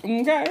self-taught.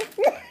 Okay,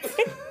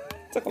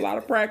 took a lot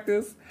of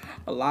practice,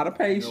 a lot of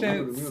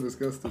patience. We don't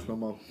discuss this no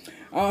more.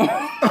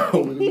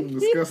 We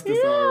discussed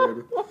this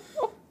already.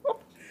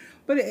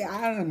 But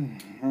I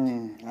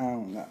don't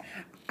know.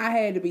 I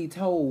had to be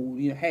told,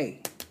 hey,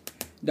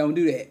 don't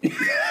do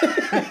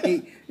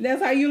that.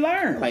 That's how you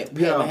learn. Like,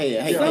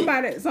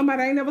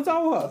 somebody ain't never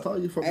told her. I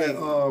told you from that.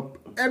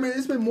 I mean,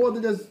 it's been more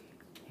than just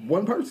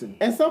one person.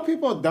 And some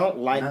people don't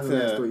like Not to. in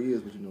the last 3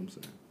 years, but you know what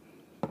I'm saying.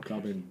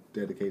 I've been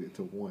dedicated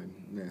to one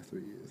in the last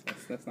 3 years.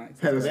 That's nice.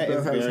 Had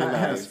to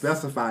nice.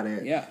 specify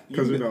that. Yeah.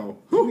 Because you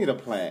need a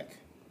plaque.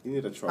 You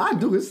need a trophy. I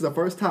do. This is the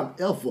first time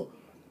ever.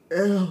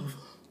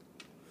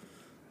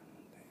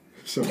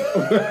 So,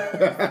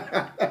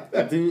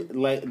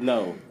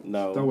 no.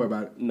 Don't worry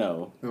about it.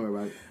 No. Don't worry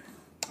about it.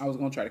 I was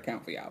gonna try to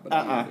count for y'all, but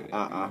I ain't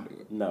gonna do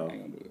it. No. I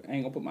ain't gonna do it. I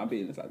ain't gonna put my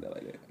business out there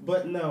like that.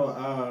 But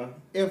no,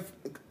 if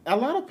a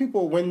lot of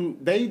people,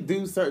 when they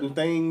do certain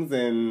things,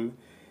 and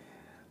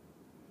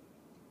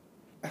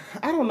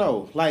I don't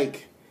know,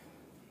 like,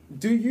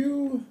 do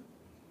you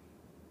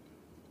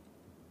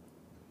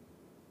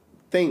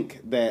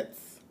think that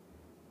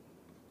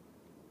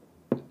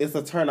it's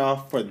a turn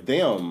off for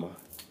them?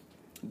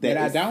 That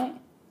I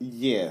don't?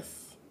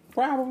 Yes.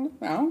 Probably.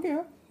 I don't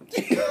care.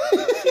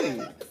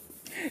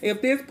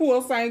 If this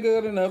pulse ain't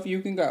good enough,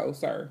 you can go,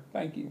 sir.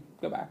 Thank you.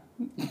 Goodbye.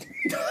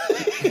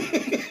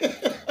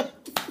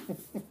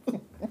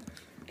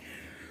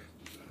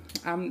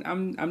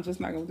 I'm just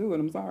not gonna do it.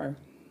 I'm sorry.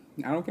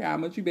 I don't care how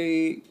much you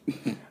beg.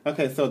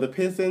 Okay, so the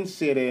pissing,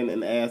 shitting,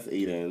 and ass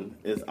eating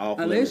is off.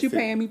 Unless you're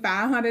paying me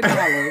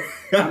 $500,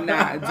 I'm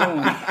not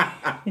doing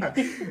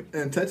it.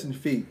 And touching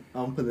feet,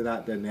 I'm gonna put it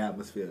out there in the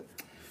atmosphere.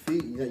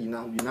 Feet, you're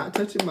not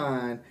touching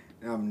mine,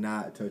 and I'm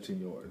not touching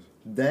yours.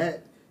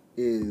 That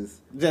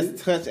is just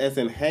touch as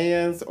in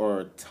hands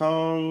or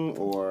tongue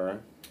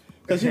or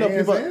because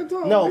people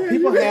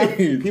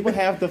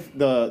have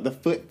the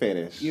foot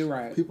fetish. You're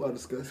right. People are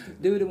disgusting.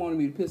 Dude that wanted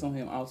me to piss on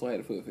him also had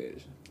a foot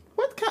fetish.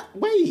 What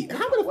Wait,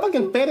 how many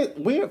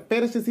fucking weird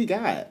fetishes he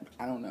got?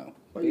 I don't know.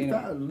 Well, you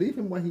gotta leave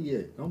him where he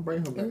at. Don't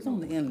bring him back. It was on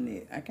the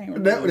internet. I can't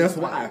remember. That's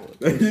why.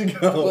 There you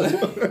go.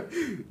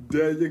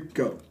 There you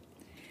go.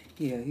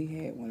 Yeah, he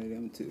had one of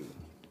them too.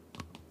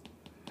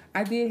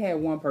 I did have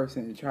one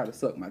person try to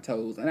suck my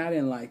toes, and I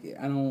didn't like it.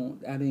 I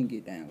didn't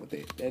get down with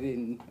it. That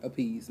didn't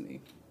appease me.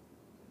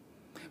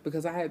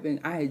 Because I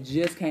had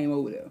just came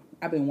over there.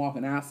 I've been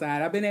walking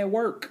outside. I've been at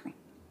work.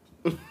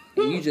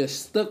 And you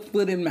just stuck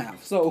foot in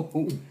mouth.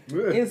 So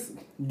it's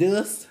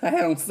dust. I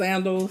had on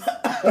sandals,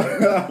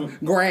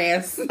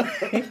 grass,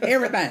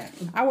 everything.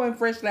 I wasn't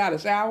fresh out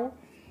of the shower.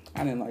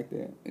 I didn't like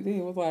that. And then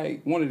it was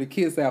like one of the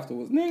kids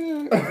afterwards,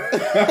 nigga, you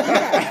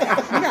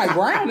got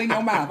ground in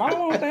your mouth. I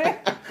don't want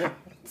that.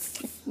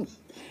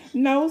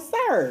 No,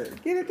 sir.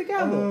 Get it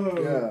together.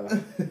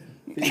 Yeah.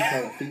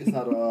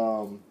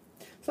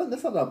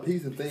 That's not a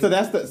piece of thing.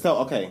 So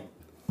okay.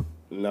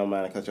 No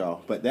mind to cut you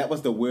off. But that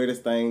was the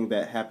weirdest thing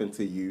that happened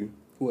to you.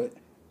 What?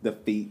 The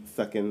feet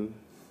sucking.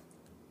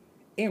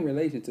 In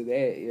relation to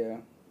that, yeah.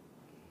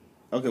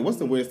 Okay, what's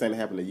the weirdest thing that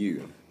happened to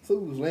you? So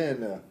we was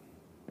laying there,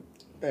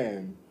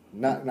 and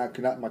not my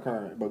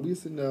current, but we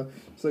sitting there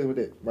sitting with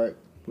it, right?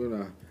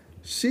 When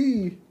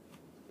she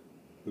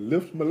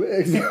lifted my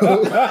legs.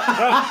 Hold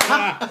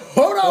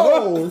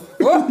on.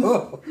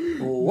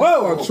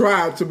 Whoa! I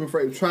tried to. I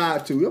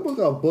almost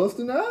got busted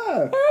in the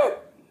eye.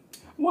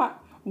 What?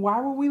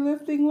 Why were we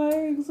lifting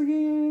legs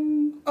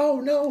again?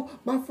 Oh no,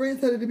 my friend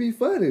said it to be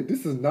funny.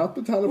 This is not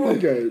the time to play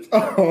games.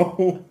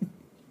 Oh.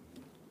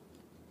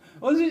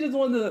 Well, she just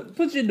wanted to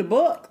put you in the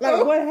book.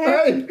 Like, what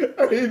happened?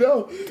 Hey,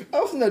 I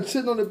was sitting there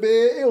chilling on the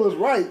bed. It was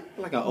right.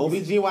 Like an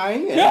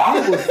OBGYN.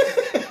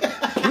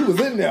 He was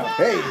in there.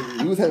 Hey,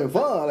 he was having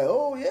fun. Like,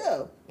 oh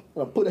yeah.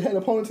 I put a head in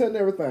a ponytail and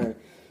everything.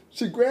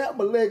 She grabbed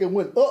my leg and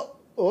went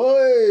up.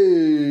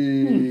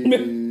 Oi.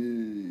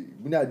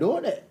 We're not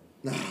doing that.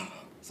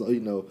 So,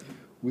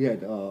 we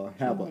had to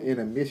have an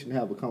intermission,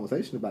 have a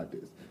conversation about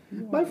this.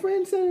 My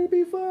friend said it'd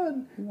be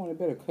fun. You wanted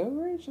better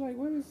coverage? Like,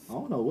 what is... I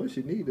don't know what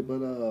she needed,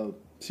 but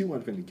she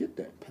wasn't finna get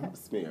that. Pap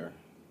smear.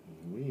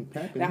 We ain't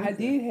papping. Now, I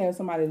did have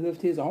somebody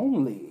lift his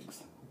own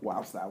legs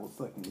whilst I was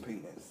sucking the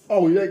penis.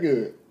 Oh, you that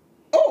good?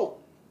 Oh,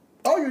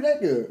 you're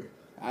that good.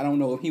 I don't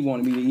know if he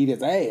wanted me to eat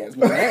his ass,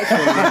 but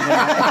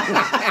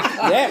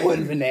that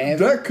wouldn't been that.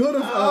 That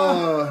could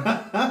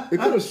have, it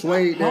could have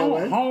swayed that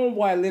way.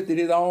 Homeboy lifted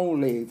his own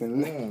legs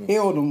and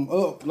held them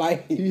up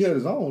like... He had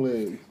his own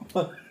legs.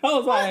 I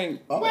was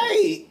like,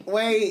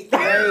 Wait.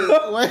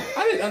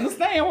 I didn't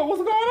understand what was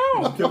going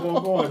on. I kept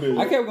on going, didn't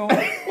you? I kept going.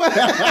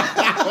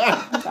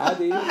 I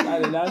did. I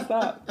did not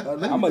stop.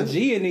 I'm a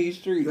G in these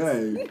streets.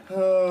 Dang.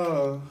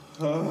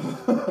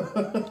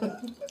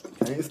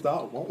 Can't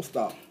stop, won't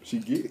stop. She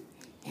get it.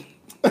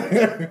 I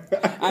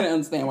didn't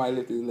understand why he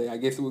lifted his leg. I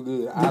guess it was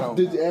good. I don't.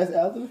 Did you ask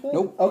after the fact?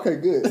 Nope. Okay,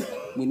 good.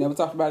 We never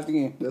talked about it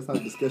again. That's not a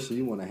discussion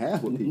you want to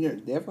have with people. Yeah,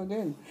 definitely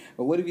didn't.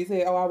 But what if he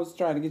said, "Oh, I was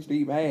trying to get you to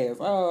eat my ass"?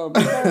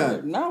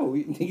 No,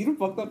 you done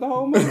fucked up the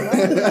whole movie.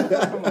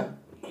 Come on.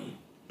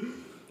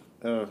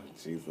 Oh,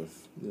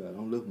 Jesus. Yeah,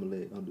 don't lift my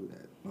leg. Don't do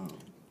that.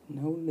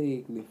 No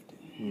leg lifting.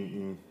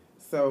 Mm-mm.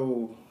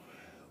 So,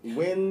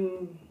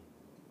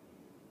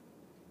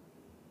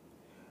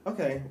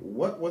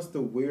 what was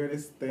the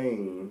weirdest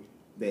thing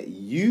that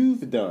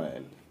you've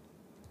done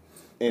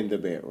in the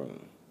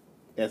bedroom?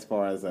 As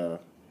far as it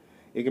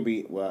could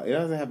be, well, it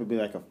doesn't have to be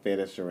like a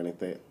fetish or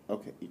anything.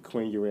 Okay,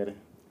 Queen, you ready?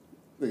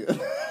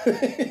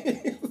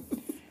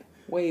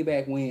 Way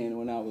back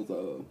when I was,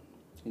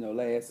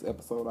 last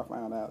episode I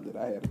found out that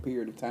I had a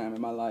period of time in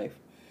my life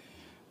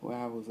where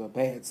I was a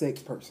bad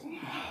sex person.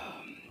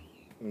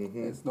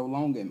 Mm-hmm. It's no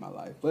longer in my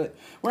life. But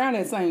around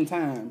that same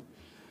time,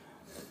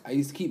 I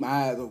used to keep my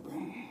eyes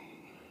open.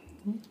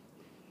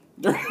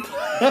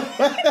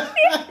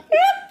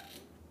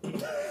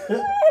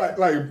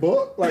 like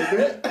buck like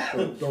that.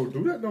 Don't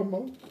do that no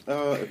more.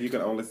 If you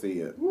can only see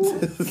it.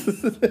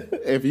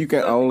 If you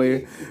can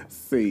only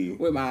see.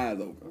 With my eyes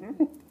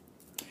open.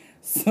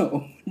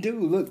 So,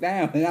 dude looked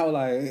down and I was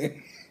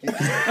like,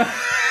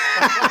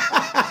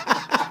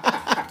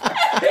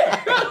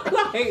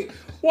 like,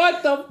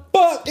 what the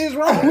fuck is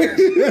wrong with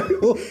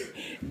you?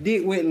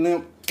 Dick went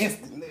limp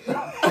instantly.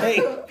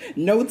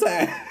 No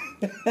time.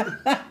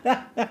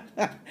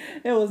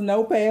 There was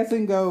no pass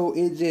and go.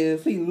 It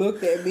just, he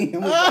looked at me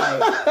and was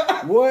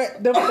like,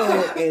 what the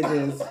fuck?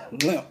 And just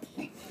limp.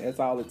 That's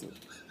all it took.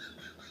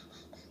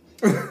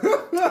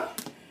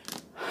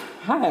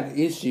 I had an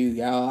issue,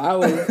 y'all. I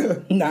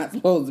was not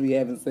supposed to be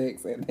having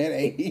sex at that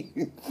age.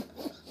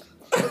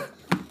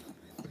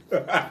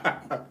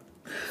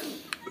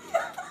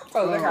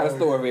 Oh, I got a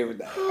story of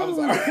everything. I'm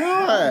sorry.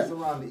 God. It's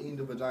around the end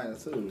of the vagina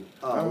too.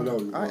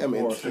 No, I am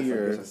in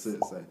tears. I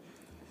should say.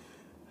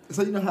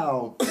 So you know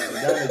how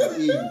vaginas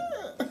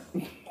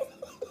eat.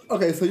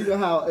 Okay, so you know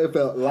how if a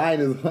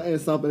lion is hunting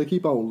something, they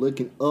keep on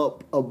looking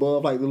up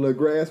above like the little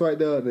grass right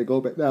there, and they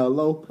go back down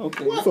low.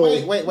 Okay. So,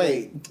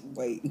 wait.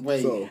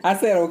 So, I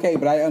said okay,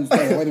 but I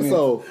understand. Wait a minute.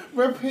 So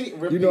repeat.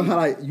 You know how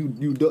like you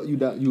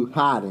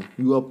hiding,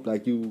 you up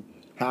like you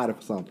hiding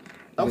for something,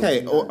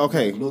 Okay,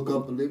 okay. Look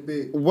up a little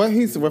bit. What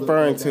he's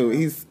referring to,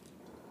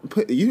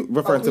 you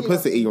referring to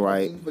pussy eating,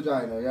 right?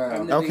 Vagina, yeah.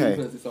 I've never Okay.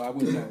 eaten pussy, so I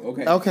wouldn't know.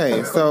 Okay.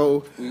 Okay,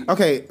 so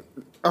okay.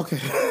 I'm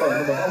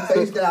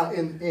face down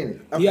in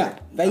it. Okay. Yeah,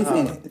 face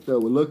in it. So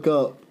we look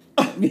up.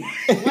 Wait.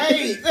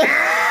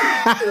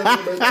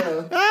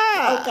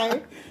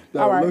 Okay.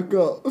 Now All right. look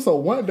up. So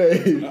one day,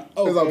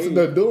 as I'm sitting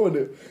there doing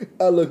it,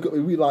 I look up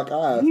and we lock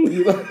eyes.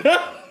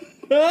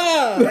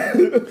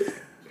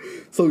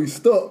 So we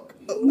stuck.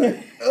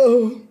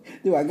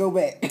 Do I go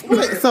back?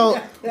 Wait, so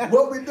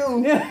What we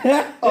do? Yeah.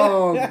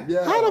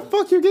 how the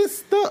fuck you get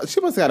stuck? She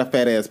must have got a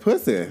fat ass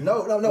pussy.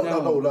 No.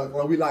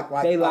 We lock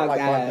They locked lock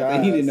eyes,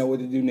 and he didn't know what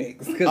to do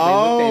next. Cause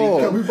Oh. they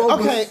looked Yeah, at we each both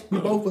Okay. we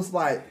both was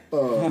like,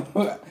 so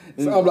I'm like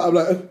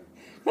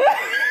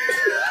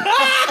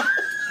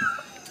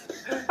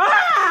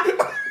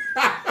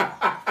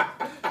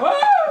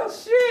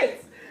Oh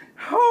shit!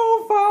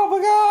 Oh,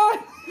 Father God!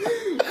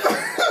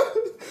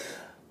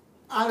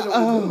 I don't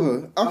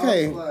know.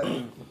 Okay. I was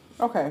like,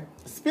 Okay.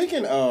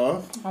 Speaking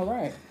of, All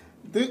right.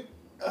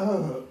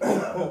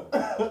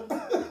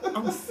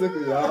 I'm sick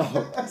of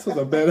y'all. This was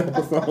a bad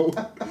episode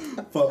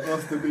for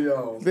us to be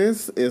on.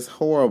 this is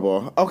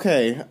horrible.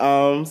 Okay.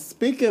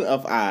 Speaking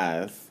of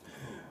eyes,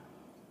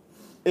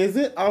 is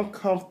it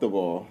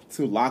uncomfortable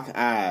to lock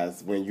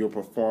eyes when you're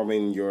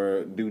performing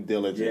your due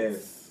diligence?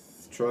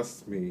 Yes,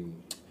 trust me.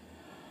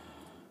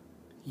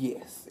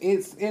 Yes,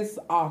 it's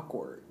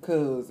awkward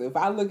because if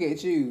I look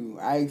at you,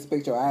 I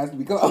expect your eyes to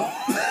be closed.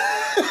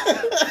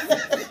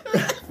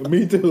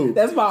 Me too.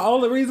 That's my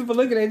only reason for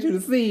looking at you,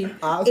 to see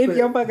I if expect-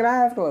 your fucking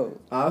eyes closed.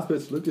 I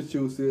expect to look at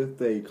you, see if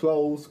they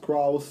close,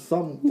 cross,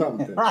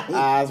 something. Right.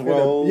 Eyes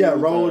rolled. Yeah,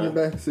 rolled in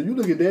back. So you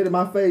look at that in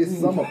my face,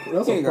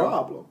 that's Here a you go.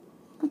 problem.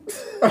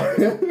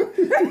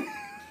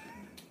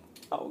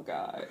 Oh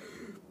God.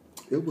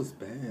 It was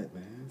bad,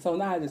 man. So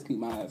now I just keep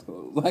my eyes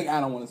closed. Like I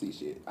don't want to see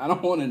shit. I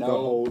don't want to know. The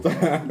whole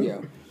time.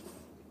 Yeah.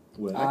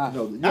 Well, I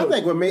I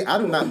think with me, I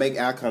do not make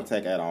eye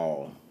contact at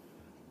all.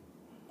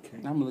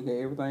 I'm gonna look at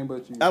everything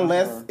but you.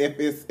 Unless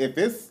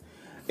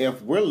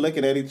if we're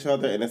looking at each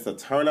other and it's a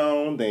turn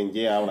on, then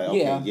yeah, I'm like,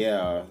 okay,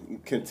 yeah,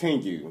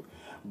 continue.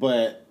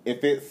 But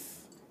if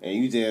it's and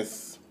you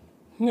just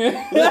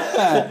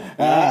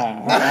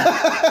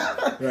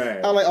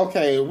right. I'm like,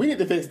 okay, we need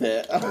to fix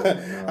that.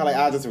 I'm like,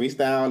 I'll just reach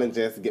down and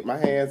just get my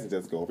hands and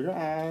just go over your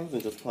eyes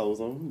and just close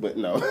them. But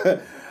no.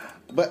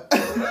 But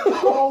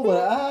Go over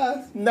the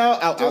eyes. no,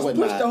 I Just would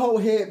push not. the whole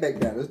head back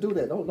down. Let's do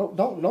that.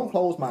 Don't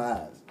close my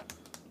eyes.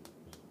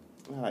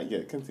 All right, yeah,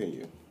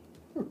 continue.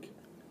 Okay.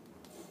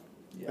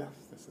 Yeah,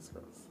 this is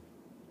gross.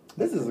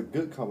 This is a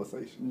good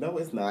conversation. No,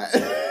 it's not.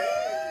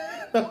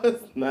 No,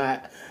 it's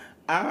not.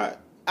 I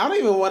don't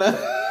even want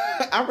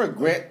to. I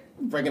regret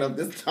bringing up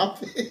this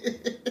topic.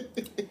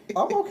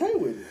 I'm okay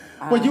with it.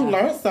 Well, you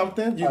learn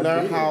something. You I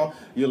learn did.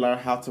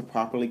 how to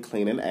properly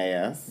clean an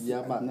ass. Yeah,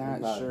 I'm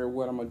not sure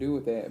what I'm gonna do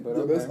with that,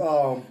 but That's,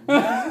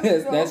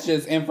 okay. That's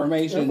just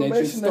information that you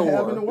information to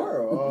have in the store.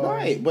 world.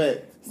 Right,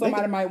 but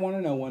Somebody might want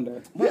to know one day.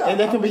 Yeah, and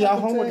that can be your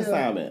I'm homework gonna tell you.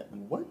 assignment.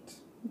 What?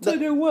 To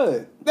do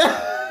what?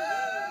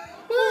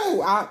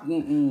 Ooh,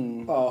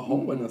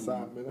 Homework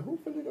assignment. Who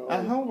finna go?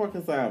 A homework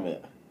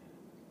assignment.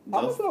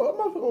 I'm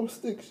gonna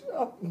stick shit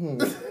up.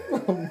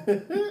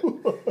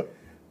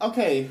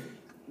 Okay,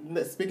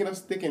 speaking of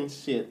sticking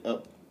shit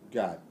up,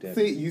 God damn.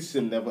 see, you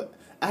should never.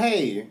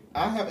 Hey,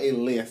 I have a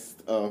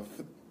list of.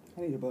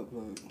 I need a butt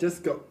plug.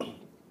 Just go.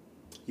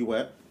 You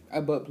what?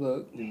 A butt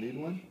plug. You need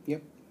one?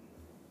 Yep.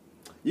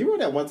 You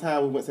remember that one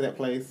time we went to that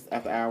place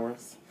after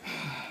hours?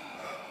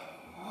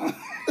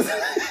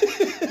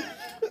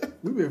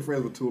 We've been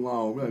friends for too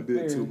long. We done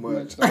did too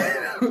much.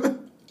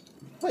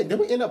 Wait, did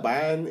we end up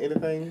buying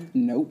anything?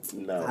 Nope.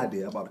 No. I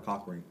did. I bought a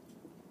cock ring.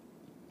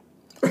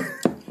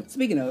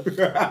 Speaking of,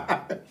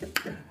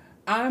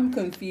 I'm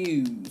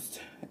confused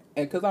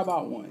because I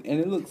bought one and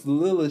it looks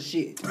little as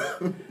shit.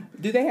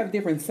 Do they have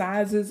different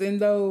sizes in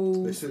They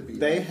those? should be.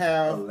 They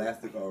have-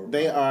 elastic. Or,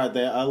 They're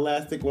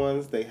elastic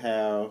ones. They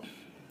have.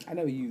 I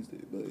never used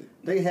it, but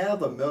They have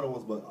the metal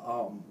ones, but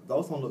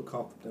those don't look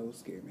comfortable. those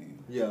scare me.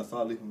 Yeah, so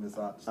I leave them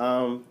inside.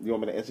 You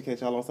want me to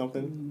educate y'all on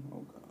something? Oh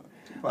God.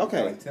 Probably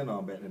okay. Like 10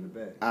 on back in the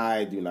back.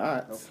 I do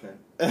not.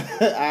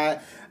 Okay.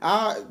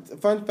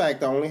 Fun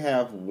fact: I only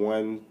have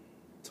one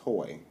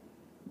toy,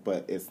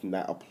 but it's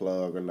not a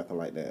plug or nothing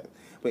like that.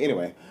 But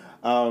anyway,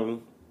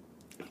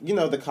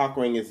 the cock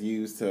ring is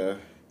used to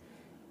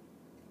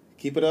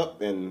keep it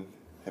up and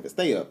have it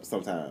stay up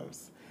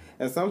sometimes.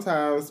 And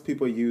sometimes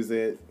people use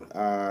it.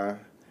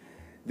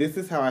 This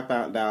is how I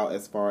found out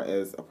as far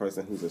as a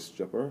person who's a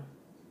stripper.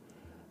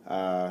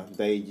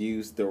 They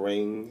use the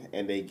ring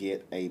and they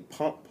get a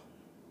pump,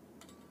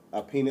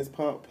 a penis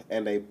pump,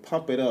 and they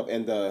pump it up,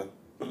 and the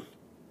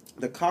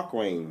cock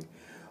ring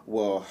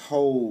will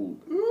hold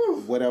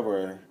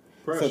whatever.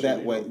 Pressure, so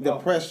that way, the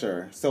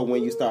pressure. So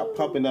when you start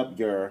pumping up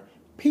your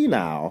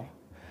penile,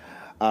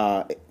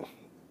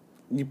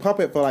 you pump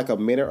it for like a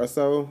minute or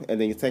so, and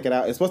then you take it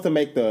out. It's supposed to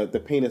make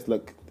the penis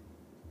look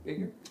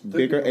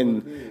bigger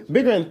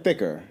and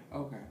thicker.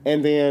 Okay.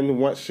 And then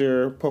once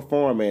you're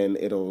performing,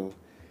 it'll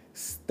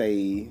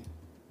stay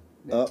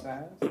up.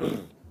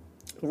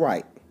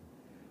 Right.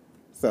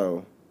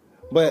 So,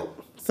 but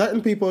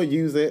certain people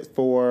use it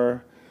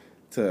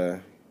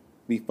to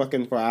be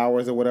fucking for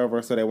hours or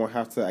whatever, so they won't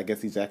have to, I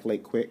guess,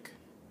 ejaculate quick.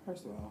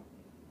 First of all,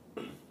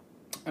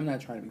 I'm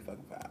not trying to be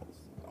fucking for hours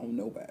on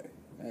nobody.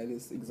 That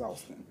is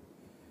exhausting.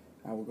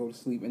 I will go to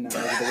sleep and not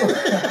able to work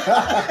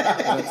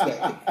the next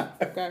day.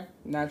 Okay?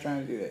 Not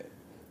trying to do that.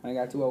 I ain't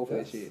got too old for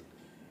that shit.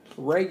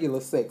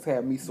 Regular sex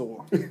had me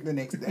sore the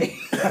next day.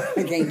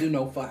 I can't do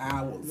no for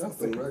hours. That's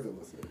the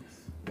regular sex.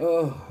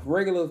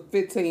 Regular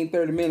 15,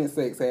 30-minute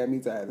sex had me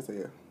tired as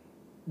hell.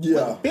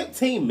 Yeah.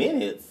 15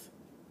 minutes?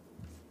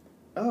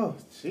 Oh,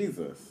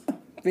 Jesus.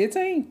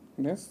 15.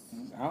 That's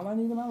all I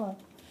need in my life.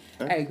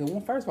 Hey, cause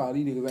first of all,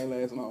 these niggas ain't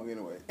lasting long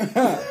anyway.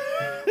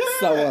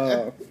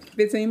 So,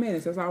 15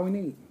 minutes, that's all we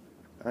need.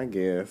 I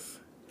guess.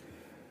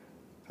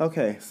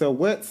 Okay, so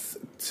what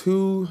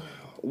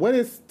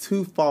is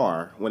too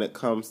far when it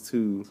comes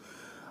to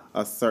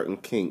a certain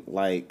kink?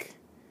 Like,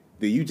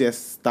 do you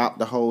just stop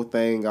the whole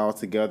thing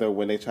altogether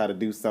when they try to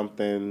do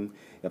something?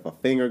 If a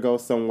finger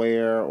goes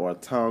somewhere or a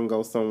tongue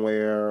goes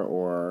somewhere,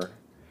 or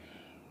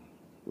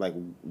like,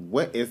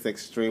 what is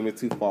extremely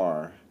too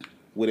far?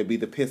 Would it be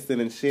the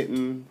pissing and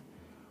shitting?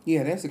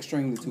 Yeah, that's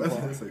extremely too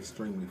far. That's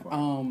extremely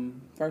far.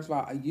 First of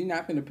all, you're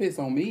not finna piss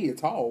on me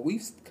at all.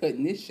 We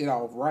cutting this shit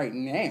off right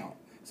now.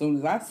 As soon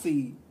as I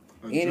see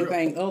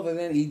anything other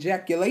than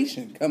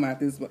ejaculation come out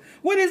this way.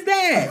 What is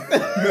that?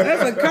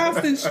 That's a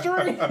constant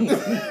stream.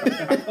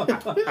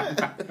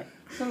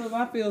 As soon as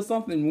I feel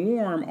something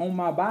warm on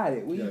my body,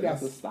 we got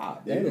to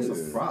stop. That is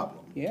a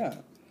problem. Yeah.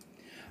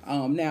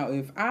 Now,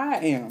 if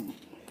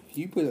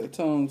you put a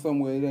tongue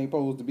somewhere it ain't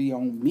supposed to be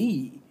on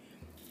me,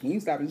 you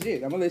ain't stopping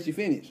shit. I'm gonna let you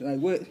finish. Like,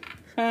 what?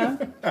 Huh?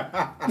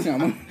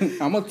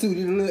 I'm gonna toot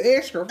it a little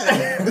extra.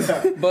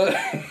 But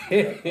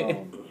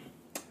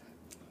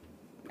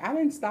I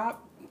didn't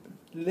stop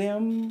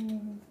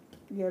them,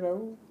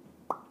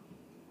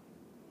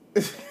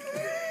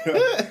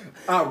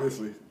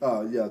 Obviously.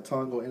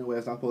 Tongue go anywhere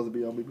it's not supposed to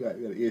be on me. We got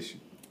an issue.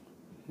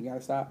 You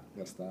gotta stop.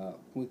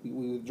 We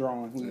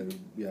withdrawing.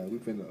 We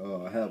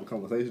finna have a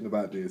conversation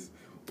about this.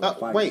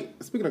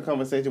 Wait, speaking of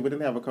conversation, we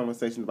didn't have a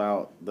conversation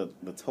about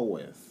the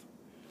toys.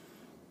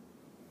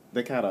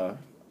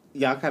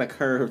 Y'all kind of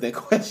curved that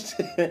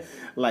question.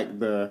 Like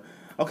the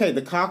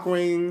cock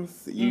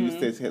rings, you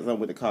said something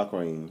with the cock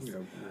rings. Yeah.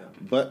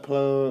 Butt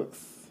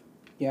plugs.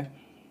 Yeah.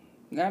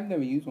 I've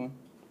never used one.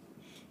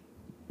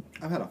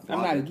 I've had a flogger.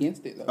 I'm not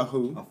against it, though. A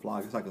who? A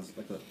flogger. It's like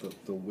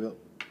the whip.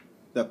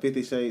 The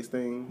 50 Shades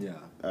thing? Yeah.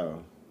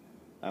 Oh.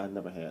 I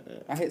never had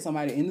that. I had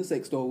somebody in the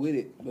sex store with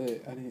it,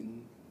 but I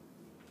didn't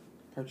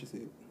purchase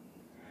it.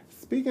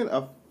 Speaking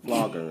of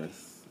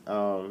floggers,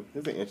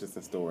 here's an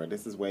interesting story.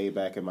 This is way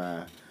back in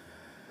my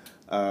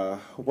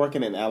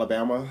working in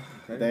Alabama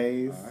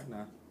days. All right,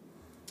 now.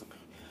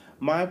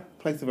 My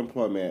place of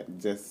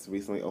employment just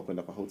recently opened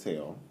up a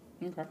hotel.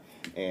 Okay.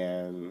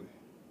 And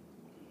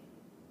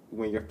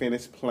when you're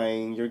finished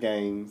playing your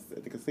games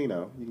at the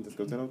casino, you can just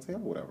go to the hotel or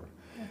whatever.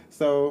 Yeah.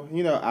 So,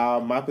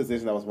 my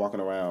position, I was walking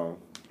around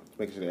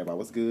making sure that everybody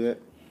was good.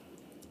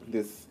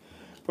 This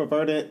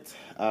perverted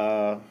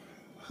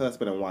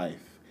husband and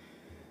wife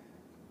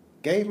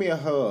gave me a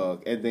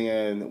hug and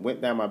then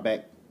went down my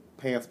back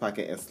pants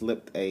pocket and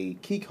slipped a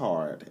key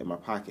card in my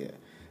pocket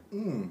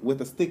with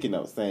a sticky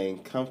note saying,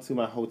 "Come to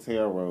my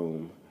hotel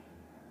room.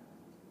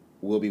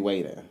 We'll be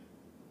waiting."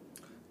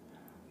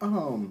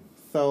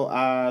 So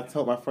I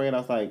told my friend, I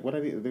was like, "What do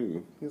I need to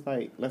do?" He was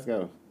like, "Let's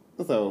go."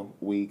 So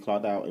we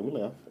clocked out and we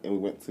left and we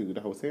went to the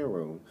hotel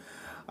room.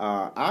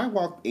 I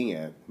walked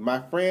in.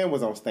 My friend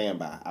was on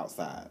standby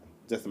outside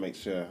just to make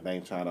sure they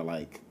ain't trying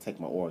to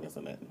take my organs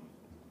or nothing.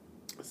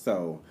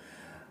 So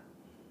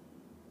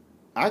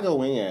I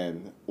go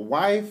in.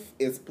 Wife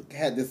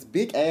had this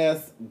big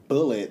ass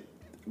bullet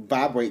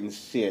vibrating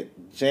shit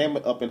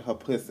jamming up in her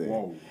pussy.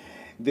 Whoa.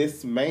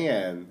 This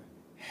man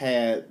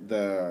had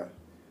the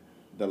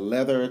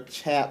leather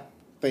chap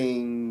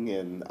thing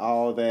and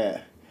all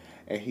that,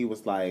 and he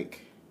was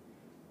like,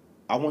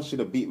 "I want you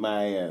to beat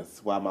my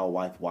ass while my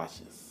wife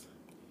washes."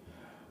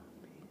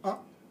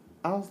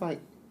 I was like,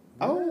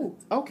 "Oh,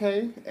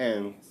 okay."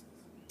 And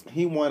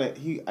he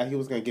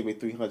was gonna give me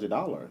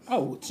 $300.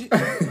 Oh, give me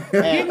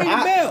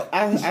the belt.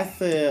 I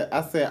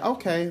said,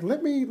 "Okay,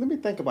 let me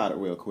think about it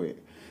real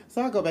quick."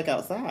 So I go back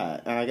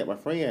outside and I get my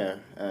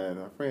friend,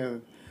 I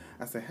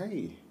said,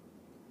 "Hey,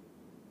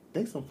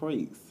 they some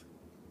freaks.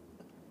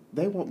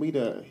 They want me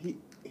to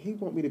he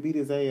want me to beat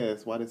his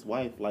ass while his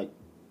wife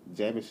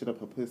jamming shit up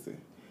her pussy.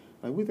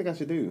 Like, what do you think I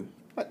should do?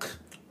 Like,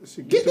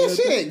 get that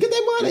shit, get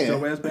that money. Get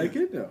your ass back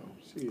in there."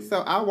 Shit.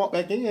 So I walked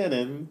back in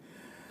and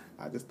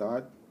I just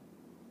started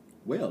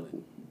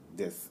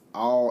just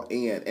all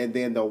in, and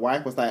then the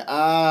wife was like,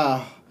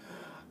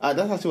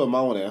 that's how she was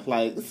moaning.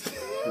 Like,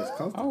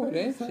 oh,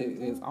 that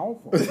shit is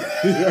awful.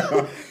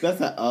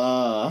 That's a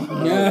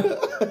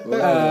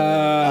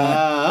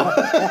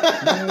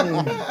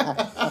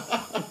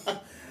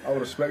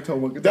disrespect her.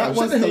 That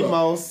was the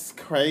most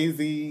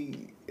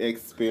crazy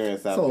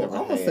experience I've ever had.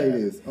 I'm gonna say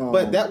this,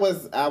 but that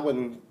was I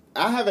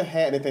haven't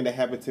had anything that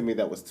happened to me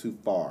that was too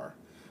far.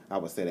 I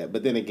would say that,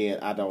 but then again,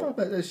 I don't. I thought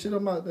that shit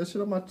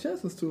on my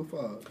chest was too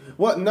far.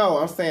 Well, no,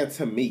 I'm saying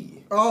to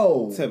me.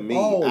 To me,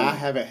 I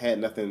haven't had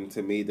nothing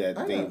to me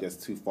that deemed as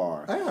too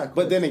far.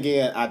 But then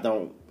again, I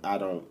don't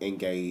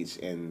engage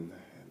in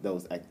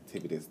those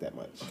activities that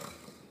much.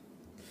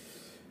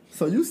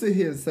 So you sit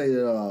here and say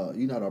that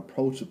you're not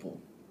approachable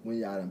when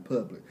you're out in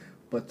public,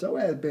 but your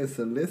ass been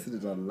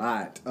solicited a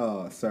lot,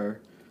 sir.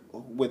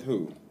 With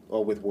who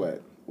or with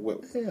what?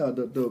 Hell,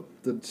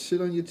 the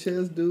shit on your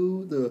chest,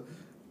 dude.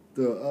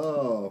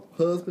 The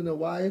husband and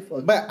wife.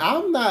 But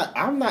I'm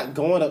not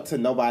going up to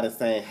nobody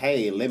saying,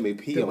 "Hey, let me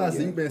pee on you."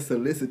 You've been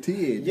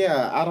solicited.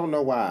 Yeah, I don't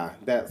know why.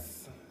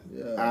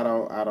 I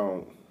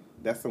don't.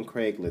 That's some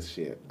Craigslist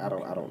shit. I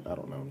don't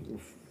know.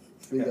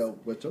 Figure out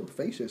what your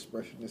facial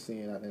expression is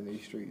seeing out in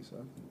these streets,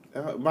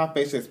 huh? My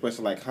facial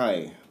expression, like,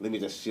 "Hey, let me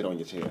just shit on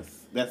your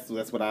chest." That's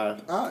what I.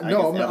 I'm saying I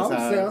don't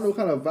know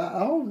kind of vibe. I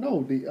don't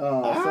know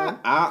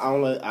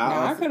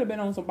I could have been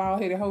on some bald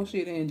headed hoe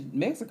shit in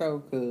Mexico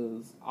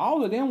because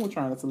all of them were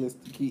trying to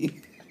solicit the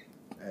kid.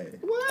 Hey.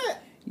 What?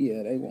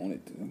 Yeah, they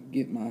wanted to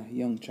get my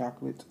young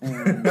chocolate.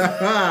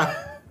 I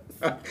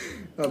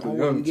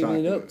wasn't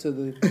giving it up to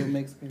the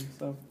Mexicans,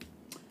 so.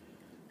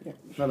 Yeah.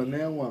 Not a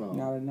damn one.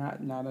 Not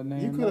a damn.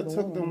 You could have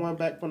took the one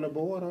back from the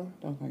border.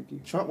 No, thank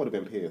you. Trump would have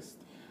been pissed.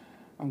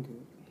 I'm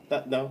good.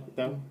 No.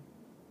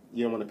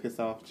 You don't want to piss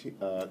off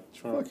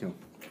Trump. Fuck him.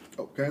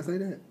 Oh, can I say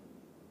that?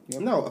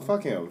 Yep. No,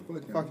 fuck him.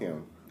 Fuck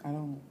him. I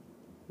don't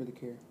really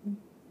care.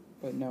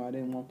 But no, I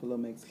didn't want the little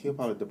Mexican. He'll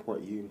probably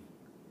deport you.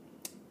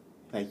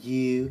 Like,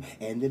 you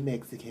and the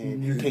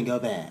Mexican can go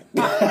back.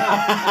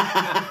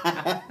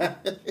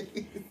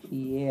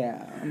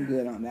 Yeah, I'm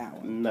good on that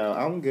one. No,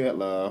 I'm good,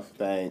 love.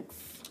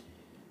 Thanks.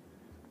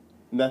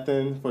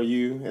 Nothing for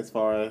you as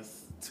far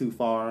as too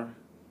far?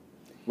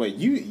 Wait,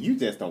 you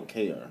just don't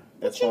care.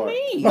 What you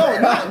mean?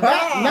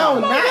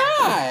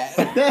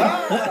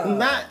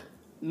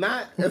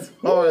 Not as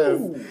far as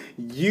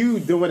you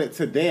doing it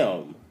to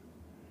them.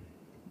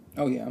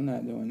 Oh, yeah, I'm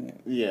not doing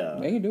that. Yeah.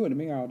 They can do it to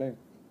me all day.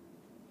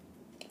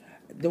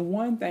 The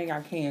one thing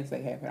I can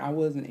say happened, I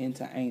wasn't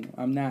into anal.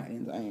 I'm not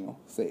into anal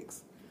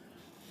sex.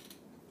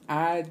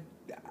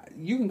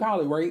 You can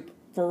call it rape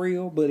for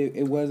real, but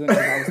it wasn't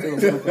because I was still a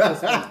little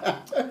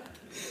participant.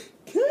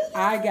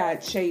 I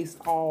got chased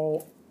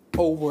all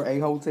over a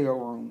hotel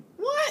room.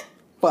 What?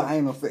 For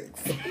anal sex.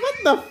 What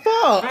the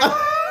fuck?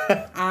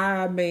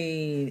 I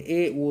mean,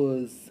 it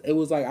was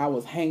like I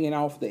was hanging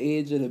off the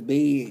edge of the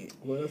bed.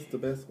 Well, that's the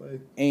best way.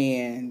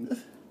 And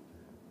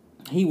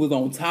he was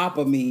on top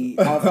of me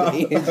off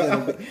the edge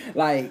of the bed.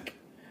 Like,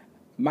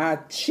 my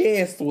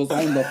chest was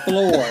on the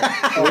floor,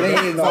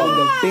 legs on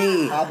the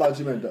bed. How about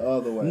you meant the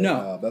other way?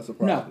 No. That's a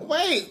problem.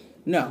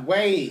 No.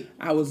 Wait.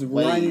 I was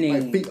running.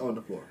 Like feet on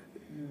the floor.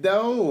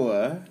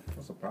 No.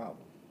 That's a problem.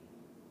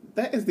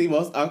 That is the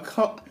most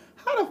uncomfortable.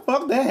 How the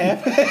fuck that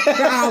happened?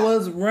 I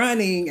was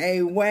running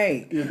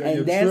away.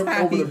 And that's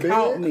how he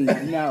caught me.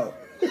 No.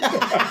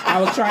 I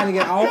was trying to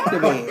get off the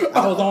bed.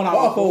 I was on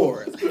all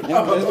fours. And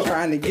I was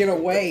trying to get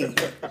away.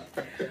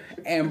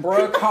 And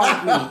bruh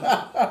caught me.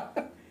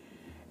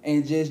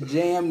 And just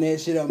jammed that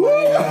shit up my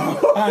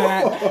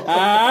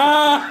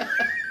ass.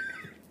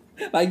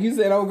 Like you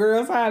said, old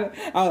girl's hiding.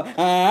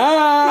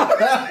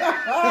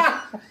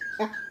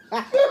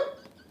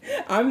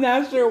 I'm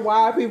not sure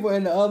why people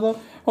in the other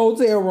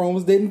hotel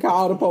rooms didn't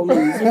call the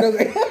police because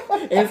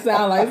it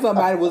sounded like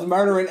somebody was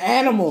murdering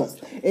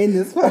animals in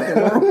this fucking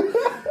room.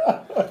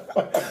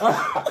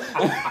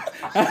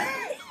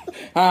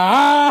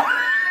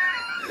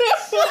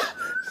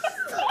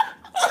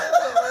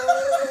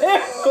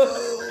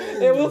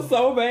 It was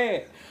so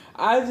bad.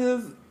 I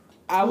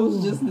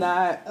was just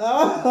not.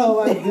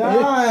 Oh my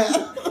God.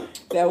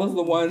 That was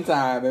the one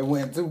time it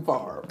went too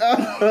far.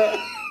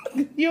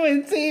 You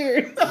in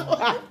tears.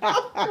 Oh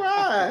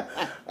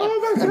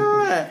my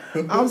God.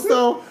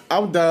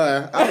 I'm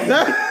done. I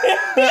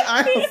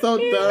am so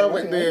done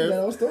with this.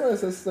 No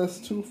stories. That's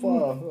too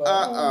far.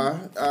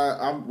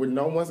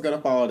 No one's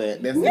gonna follow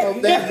that. That's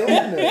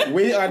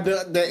we are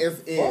done. That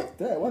is it. Fuck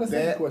that. Why the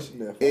second question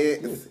there?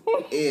 It's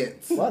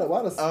it. Why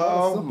the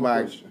oh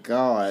my question?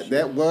 God. Shit.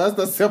 That was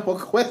the simple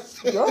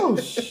question. Oh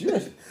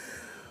shit.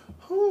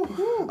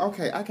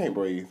 Okay, I can't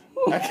breathe.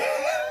 I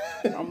can't.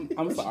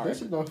 I'm sorry. That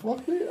shit done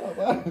fucked me up.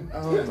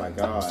 Oh my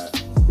God.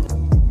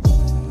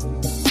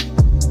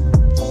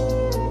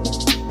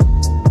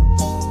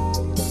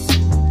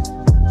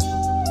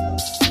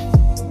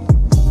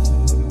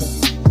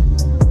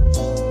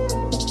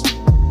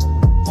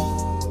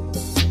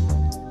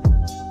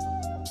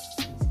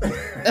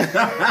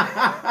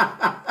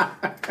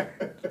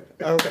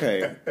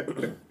 Okay.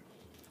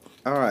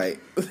 All right.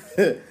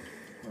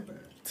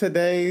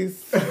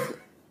 Today's...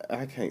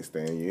 I can't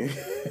stand you.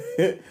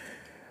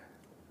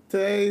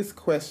 Today's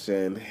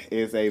question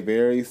is a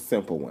very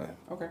simple one.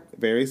 Okay.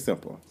 Very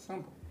simple.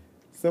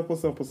 Simple.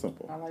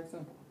 Simple. I like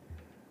simple.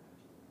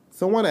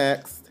 Someone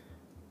asked,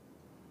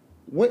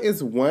 What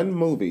is one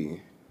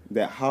movie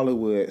that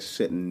Hollywood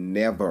should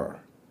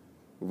never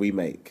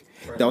remake?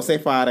 Don't say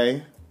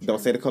Friday. Don't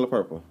say The Color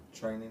Purple.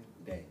 Training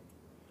Day.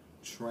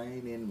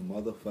 Training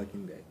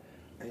motherfucking Day.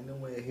 Ain't no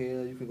way in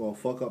hell you can go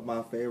fuck up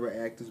my favorite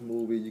actor's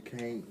movie. You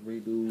can't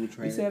redo Training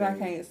Day. You said I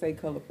can't say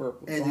Color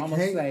Purple, and so I'm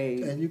going to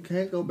say... And you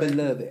can't go back.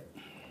 Beloved.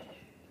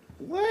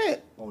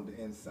 What? On the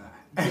inside.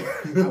 I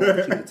want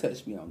you to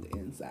touch me on the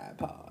inside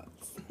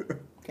parts.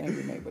 Can't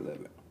remake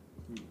Beloved.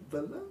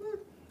 Beloved?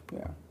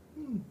 Yeah.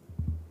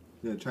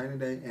 Yeah, Training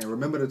Day. And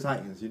Remember the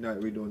Titans. You're not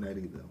redoing that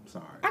either. I'm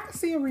sorry. I can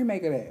see a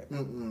remake of that.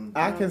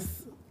 I can...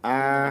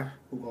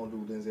 Who gonna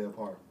do Denzel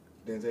Park?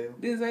 Denzel?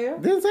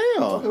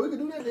 Denzel. Okay, we can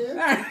do that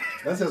then.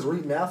 Let's just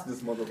remaster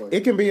this motherfucker.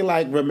 It can be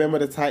like Remember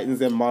the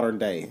Titans in modern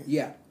day.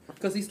 Yeah.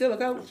 Because he's still a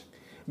coach.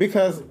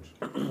 Because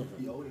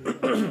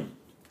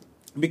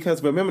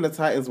Remember the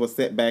Titans was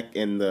set back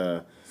in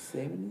the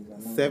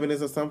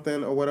 70s or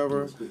something or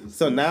whatever.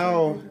 So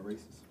now,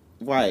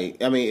 right?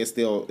 I mean, it's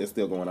still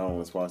going on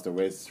as far as the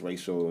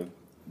racial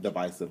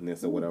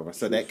divisiveness or whatever.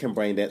 So that can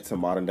bring that to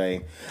modern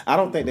day. I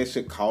don't think they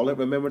should call it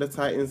Remember the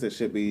Titans. It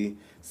should be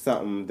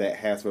something that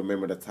has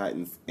Remember the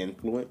Titans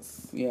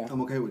influence. Yeah,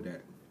 I'm okay with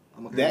that.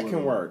 That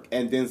can work,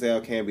 and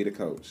Denzel can be the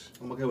coach.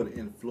 I'm okay with an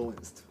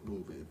influenced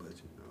movie, but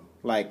you know,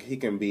 like he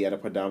can be at a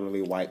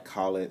predominantly white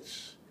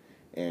college,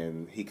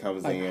 and he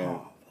comes like in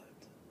Harvard.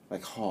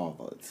 like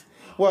Harvard.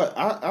 Well,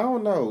 I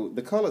don't know.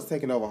 The colors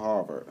taking over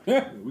Harvard.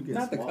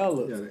 Not the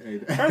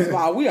colors. Yeah, First of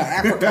all, we are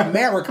African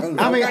Americans.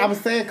 I mean, I'm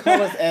saying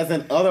colors as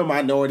in other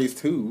minorities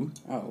too.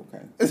 Oh,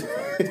 okay.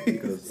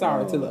 because,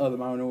 Sorry to the other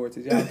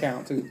minorities. Y'all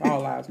count too.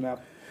 All lives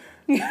matter.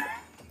 Hashtag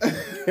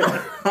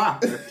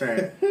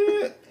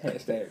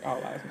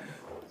all lives matter.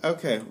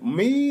 Okay,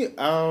 me,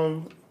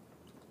 I'm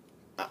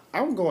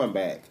going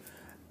back.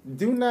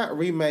 Do not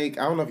remake.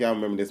 I don't know if y'all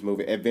remember this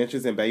movie,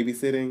 Adventures in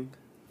Babysitting.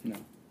 No.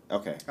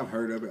 Okay. I've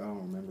heard of it. I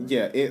don't remember.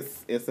 Yeah,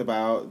 it's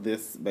about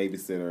this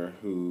babysitter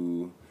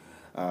who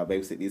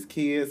babysit these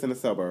kids in the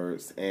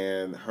suburbs,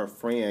 and her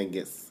friend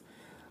gets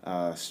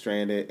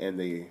stranded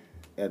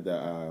at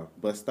the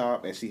bus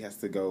stop, and she has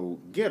to go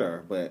get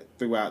her. But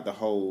throughout the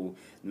whole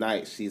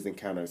night, she's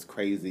encounters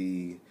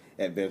crazy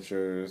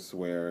adventures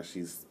where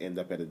she's end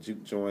up at a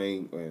juke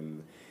joint,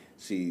 and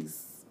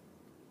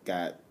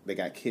they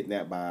got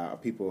kidnapped by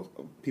people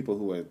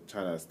who are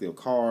trying to steal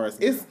cars.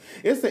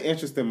 It's an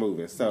interesting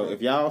movie. So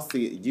if y'all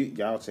see it,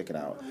 y'all check it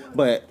out.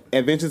 But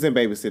Adventures in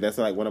Babysit, that's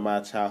like one of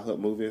my childhood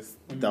movies.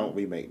 Don't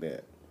remake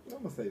that.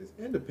 I'm gonna say this: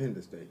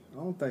 Independence Day. I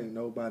don't think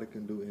nobody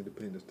can do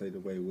Independence Day the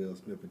way Will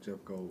Smith and Jeff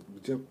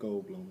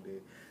Goldblum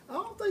did. I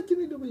don't think you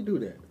need to redo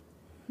that.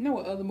 You know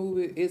what other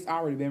movie? It's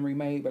already been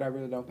remade, but I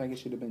really don't think it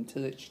should have been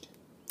touched.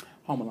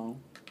 Home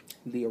Alone,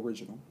 the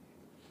original.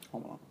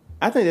 Home Alone.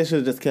 I think they should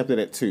have just kept it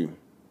at 2.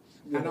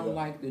 I don't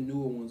like the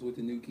newer ones with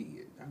the new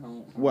kid.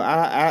 Well,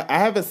 I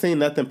haven't seen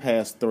nothing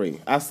past 3.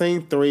 I've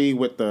seen 3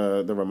 with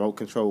the remote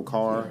control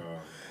car. Yeah.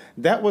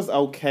 That was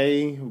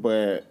okay,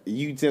 but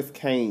you just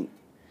can't.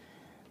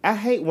 I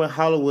hate when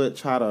Hollywood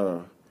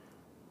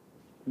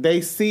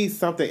they see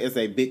something as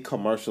a big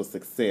commercial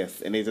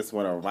success and they just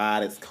want to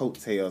ride its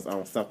coattails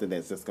on something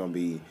that's just going to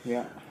be.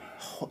 Yeah.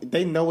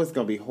 They know it's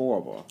going to be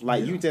horrible.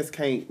 Like you just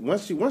can't.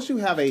 Once you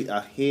have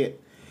a hit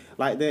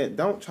like that,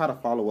 don't try to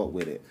follow up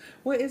with it.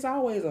 Well, it's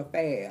always a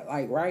fad.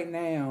 Like right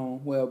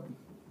now,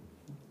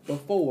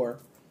 before,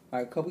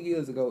 like a couple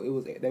years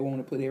ago, they want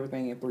to put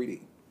everything in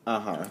 3D.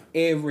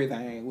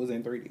 Everything was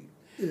in 3D.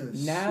 Yeah,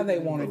 now they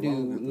want to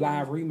do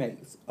live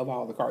remakes of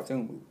all the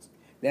cartoon movies.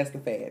 That's the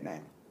fad now.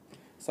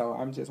 So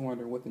I'm just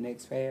wondering what the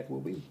next fad will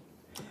be.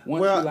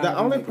 The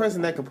only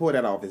person that can pull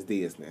that off is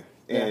Disney.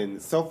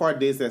 And so far,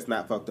 Disney's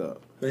not fucked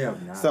up. They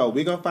have not. So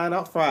we're going to find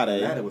out Friday.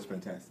 Aladdin was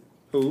fantastic.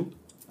 Who?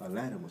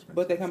 Aladdin was fantastic.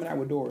 But they're coming out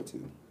with Dora,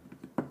 too.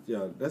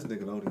 Yeah, that's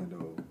Nickelodeon,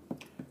 though.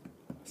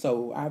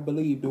 So I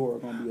believe Dora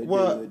going to be a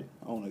dud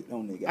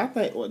on the guy. I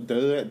think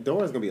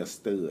Dora's going to be a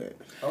stud.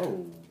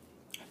 Oh.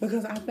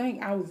 Because I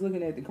think I was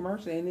looking at the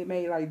commercial and it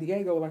made like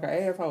Diego like an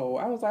asshole.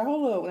 I was like,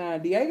 hold up, now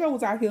Diego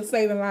was out here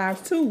saving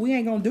lives too. We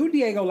ain't gonna do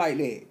Diego like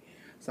that.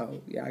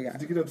 So yeah,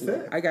 Did you get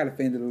upset? I got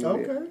offended a little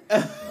bit.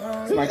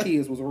 So my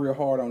kids was real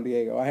hard on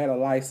Diego. I had a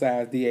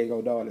life-size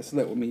Diego doll that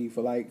slept with me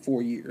for like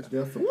 4 years.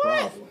 That's the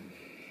problem.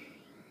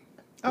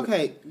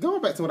 Okay,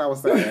 going back to what I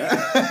was saying.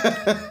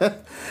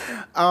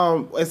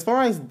 As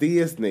far as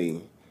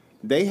Disney,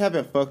 they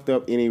haven't fucked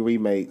up any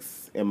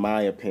remakes, in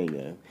my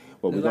opinion.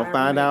 Well, we're gonna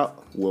find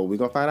out. Well, we're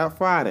gonna find out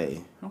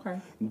Friday. Okay.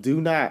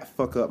 Do not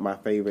fuck up my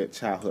favorite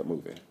childhood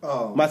movie.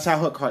 My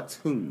childhood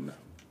cartoon.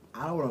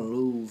 I don't want to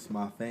lose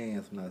my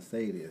fans when I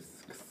say this.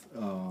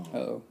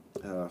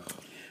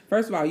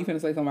 First of all, you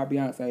finna say something about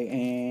Beyonce,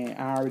 and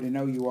I already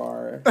know you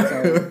are.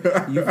 So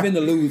you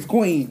finna lose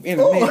Queen in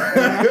a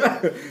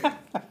minute.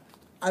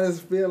 I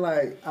just feel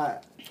like I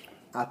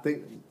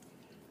think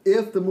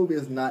if the movie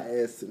is not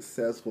as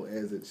successful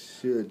as it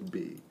should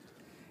be.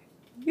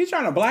 You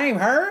trying to blame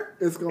her?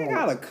 It's going to... I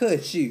gotta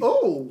cut you.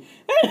 Oh!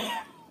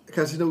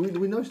 Because,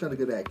 we know she's not a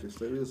good actress.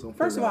 So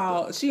first of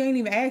all, she ain't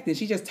even acting.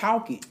 She just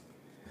talking.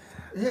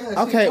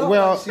 Yeah, Okay,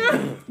 well,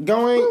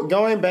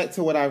 going back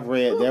to what I've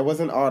read, there was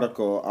an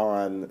article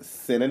on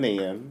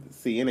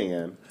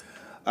CNN,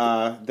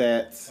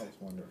 that,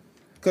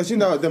 because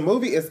the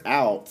movie is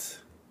out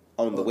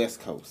on the West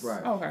Coast,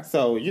 right? Okay.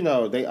 So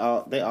they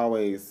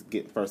always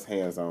get first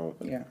hands on.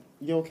 Yeah.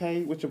 You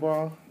okay with your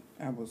bra?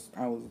 I was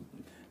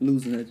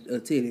losing a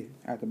titty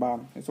at the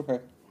bottom. It's okay.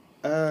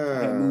 I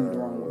had moved the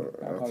wrong way.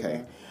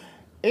 Okay.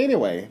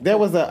 Anyway, there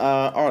was an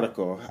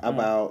article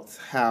about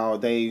how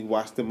they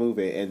watched the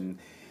movie and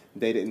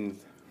they didn't.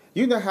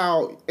 You know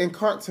how in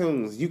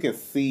cartoons you can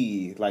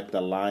see like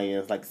the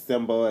lions, like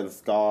Simba and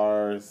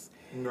Scar's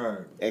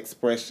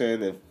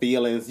expression and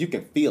feelings. You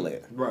can feel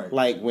it, right?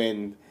 Like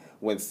when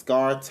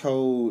Scar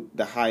told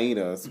the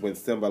hyenas when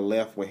Simba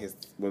left when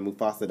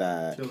Mufasa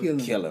died,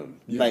 kill him.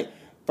 Yeah. Like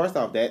first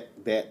off,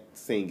 that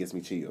scene gives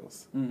me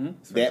chills.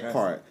 Mm-hmm. That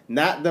part,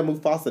 not the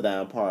Mufasa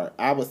dying part.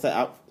 I would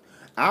say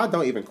I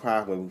don't even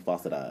cry when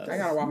Mufasa dies. I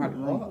gotta walk out the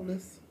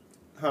room.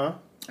 Huh?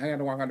 I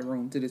gotta walk out the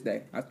room to this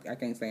day. I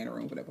can't stay in the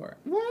room for that part.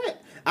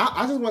 What?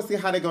 I just want to see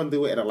how they're gonna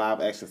do it in a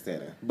live action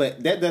setting.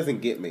 But that doesn't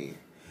get me.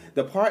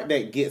 The part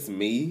that gets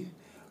me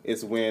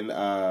is when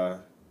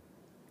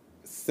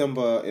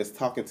Simba is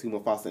talking to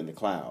Mufasa in the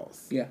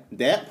clouds. Yeah.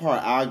 That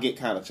part I'll get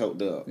kind of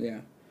choked up. Yeah.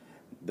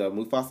 The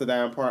Mufasa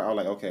dying part, I'm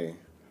like, okay.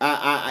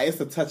 I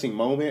it's a touching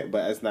moment,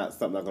 but it's not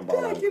something I'm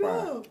gonna get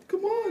up.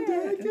 Come on,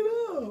 Dad, get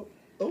up.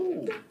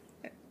 Oh.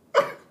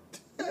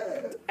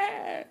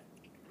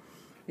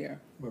 Yeah.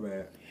 My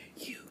bad.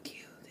 You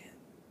killed him.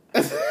 I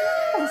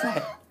was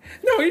like,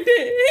 no, he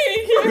didn't. He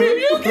ain't killed him.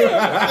 You killed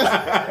him.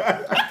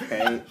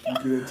 Okay. You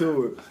get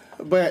into it.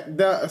 But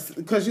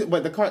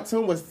the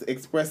cartoon was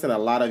expressing a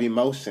lot of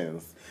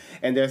emotions,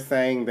 and they're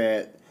saying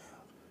that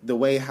the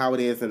way how it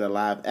is in the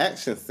live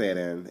action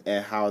setting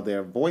and how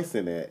they're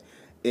voicing it,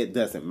 it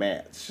doesn't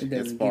match. It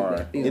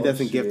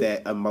doesn't give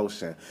that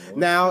emotion.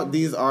 Now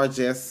these are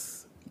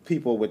just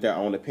people with their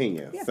own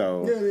opinions,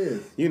 so it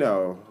is.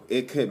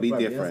 It could be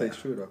different. That's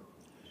true though.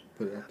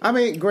 I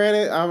mean,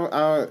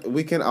 granted,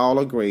 we can all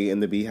agree,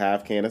 and the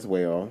Beehive can as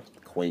well.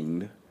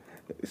 Queen,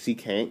 she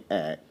can't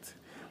act.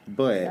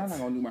 But I'm not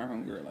gonna do my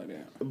homegirl like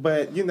that.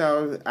 But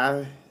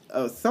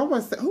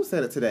someone said, who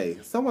said it today?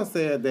 Someone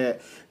said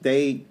that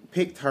they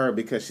picked her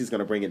because she's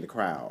gonna bring in the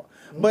crowd.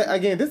 Mm-hmm. But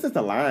again, this is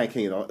the Lion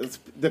King.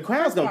 The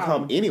crowd's gonna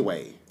come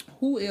anyway.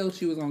 Who else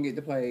she was gonna get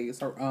to play?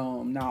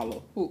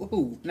 Nala.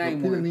 Who?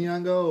 Name one.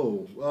 Lupita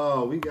Nyong'o.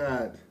 Oh, we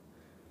got.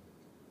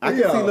 I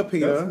can see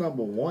Lupita. That's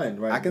number one,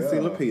 right? I can see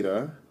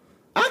Lupita.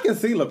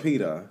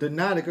 The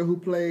Nanica who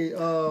played.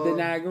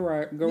 Danai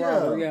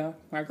Gurira. Yeah,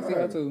 I can see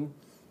her too.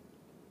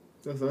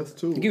 That's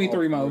two. Give me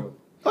three more.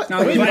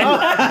 No,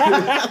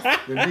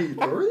 you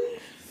need three?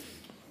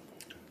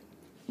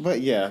 But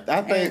yeah,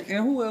 I think. And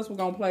who else was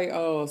gonna play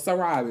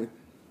Sarabi?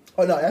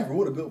 Oh no, Alfred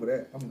Wood is good with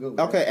that. I'm good with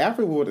that. Okay,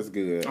 Alfred Wood is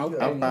good.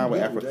 Okay. I'm fine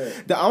with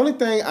Alfred. The only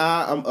thing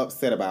I am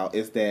upset about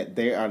is that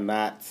they are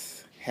not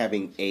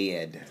having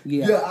Ed.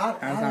 Yeah,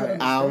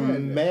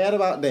 I'm mad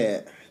about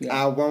that. Yeah.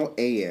 I want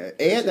Ed.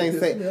 Ed ain't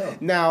say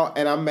now,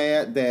 and I'm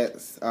mad that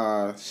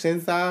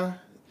Shinzai.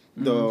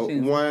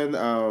 One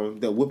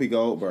that Whoopi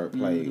Goldberg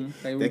played.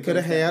 They could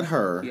have had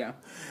her. Yeah.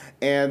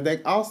 And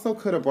they also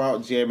could have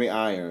brought Jeremy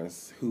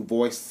Irons, who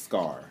voiced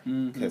Scar,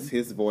 because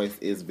his voice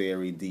is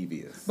very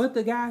devious. But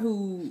the guy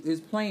who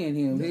is playing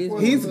him,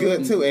 he's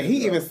good too. And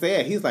he even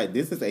said, he's like,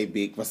 this is a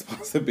big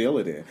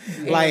responsibility.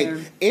 Like,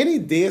 any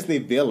Disney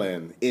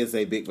villain is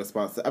a big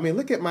responsibility. I mean,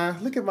 look at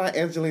my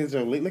Angelina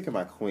Jolie, look at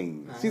my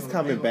queen. She's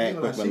coming back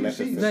with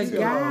Maleficent. The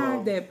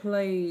guy that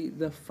played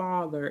the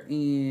father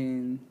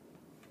in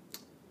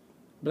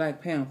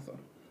Black Panther.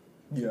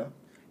 Yeah.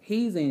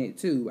 He's in it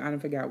too. I don't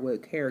forget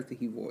what character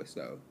he voiced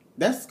though.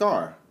 That's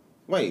Scar.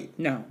 Wait.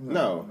 No,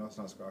 it's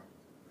not Scar.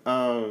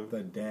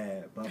 The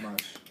dad,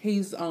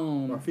 he's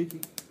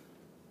Rafiki.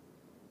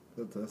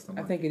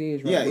 I think it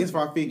is. Yeah, it's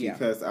Rafiki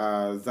because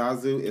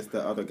Zazu is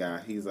the other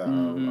guy. He's a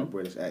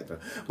British actor.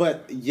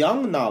 But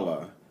young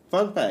Nala,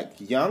 fun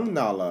fact: young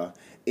Nala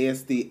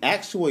is the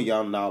actual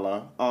young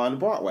Nala on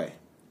Broadway.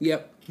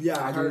 Yep.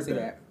 Yeah, I heard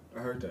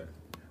that.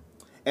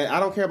 And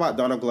I don't care about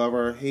Donald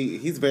Glover.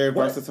 He's very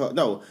versatile.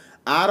 No,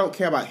 I don't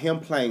care about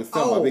him playing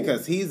Simba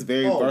because he's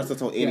very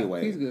versatile anyway.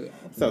 Yeah, he's good.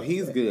 So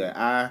he's good.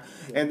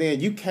 And then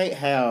you can't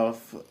have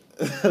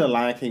The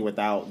Lion King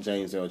without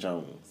James Earl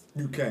Jones.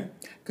 You can't.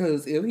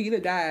 Because if he'd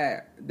have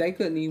died, they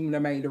couldn't even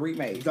have made the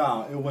remake.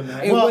 Nah, it wouldn't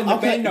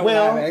have.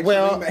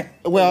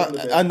 Well,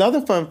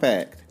 another fun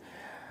fact.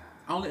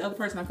 Only other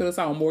person I could have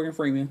saw Morgan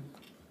Freeman.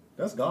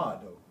 That's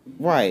God, though.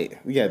 Right.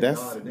 Yeah,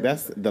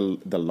 that's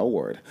the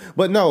Lord.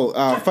 But no,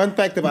 fun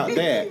fact about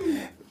that.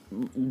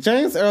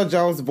 James Earl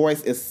Jones'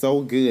 voice is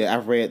so good.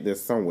 I've read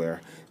this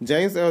somewhere.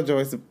 James Earl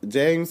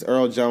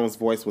Jones'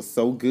 voice was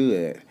so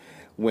good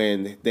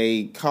when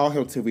they called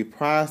him to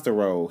reprise the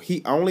role.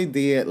 He only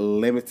did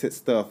limited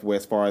stuff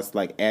as far as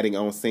like adding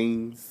on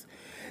scenes.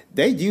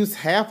 They used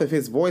half of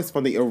his voice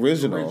from the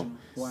original.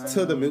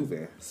 To the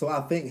movie. So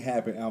I think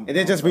happened. And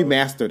they just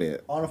remastered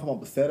it. I don't know if I'm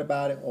upset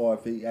about it or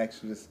if he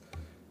actually just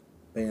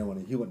he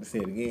want to say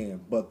it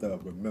again, but the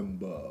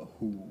remember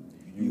who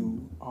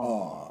you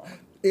are.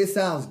 It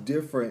sounds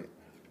different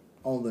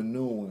on the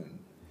new one.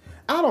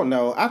 I don't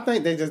know. I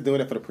think they're just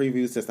doing it for the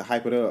previews just to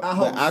hype it up.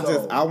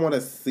 I want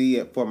to see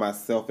it for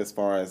myself as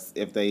far as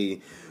if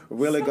they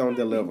really gonna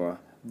deliver.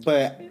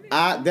 But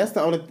that's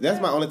my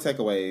only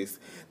takeaways.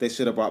 They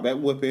should have brought back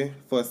Whoopi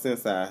for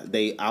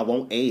Sensei. I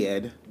want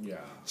Ed. Yeah.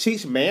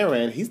 Cheech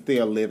Marin, he's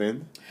still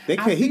living. He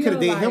could have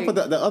did him for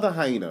the other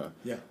hyena.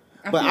 Yeah.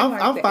 But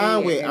I'm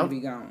fine with Had to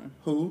be gone.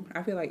 Who?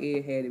 I feel like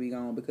Ed had to be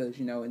gone because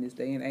in this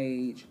day and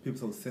age, people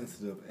so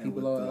sensitive. And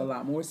people are a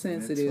lot more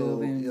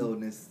sensitive and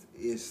illness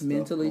is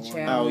mentally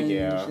challenged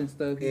and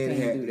stuff. You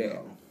can't do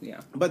that.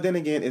 Yeah. But then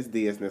again, it's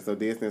Disney, so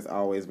Disney's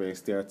always very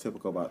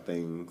stereotypical about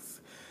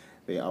things.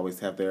 They always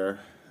have their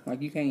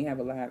you can't have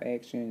a live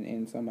action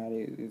and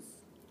somebody is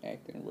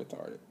acting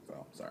retarded.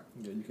 So sorry.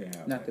 Yeah, you can't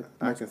have not that.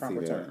 the most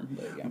proper term,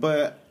 but yeah.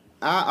 But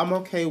I'm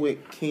okay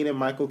with Keegan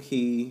Michael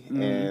Key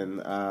and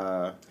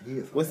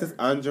what's this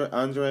Eric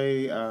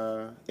Andre,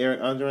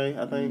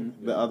 I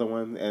think the other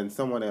one, and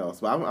someone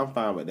else. But I'm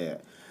fine with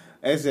that.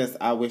 It's just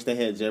I wish they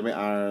had Jeremy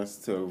Irons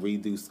to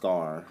redo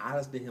Scar. I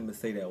just need him to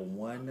say that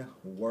one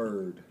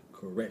word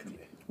correctly.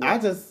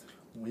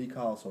 When he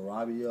calls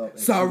Sarabi up.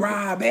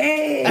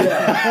 Sarabi!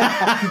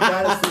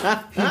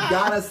 Yeah. he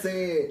gotta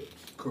say it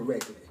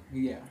correctly.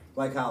 Yeah.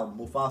 Like how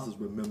Mufasa's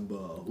remember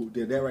who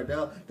did that right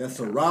now. That's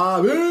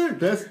Sarabi.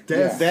 That's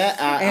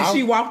that. And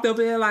she walked up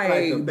there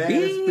like the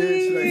baddest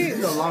bitch.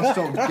 Like, lost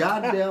your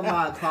goddamn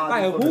mind.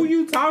 Like who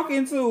you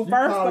talking to?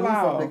 First of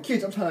all, from the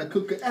kitchen. I'm trying to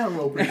cook an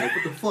antelope in there.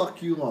 What the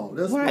fuck you on?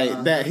 That's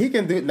right. That he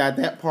can do. Now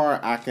that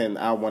part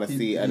I want to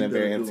see in a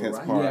very intense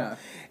part. Yeah.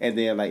 And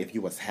then, like, if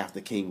you was half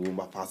the king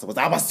Mufasa was,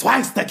 I was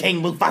twice the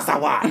king Mufasa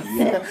was.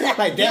 Yeah.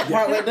 Like, that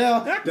part right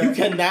now, you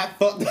cannot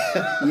fuck that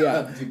up.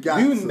 Yeah.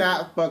 Do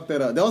not fuck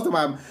that up. Those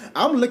are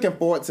I'm looking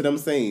forward to them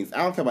scenes. I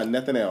don't care about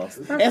nothing else.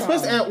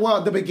 Especially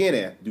at, the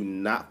beginning. Do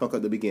not fuck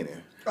up the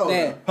beginning. Oh.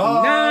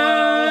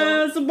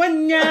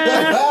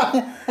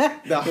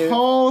 The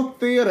whole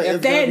theater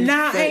if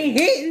that ain't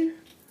hitting,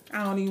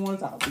 I don't even want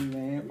to talk to you,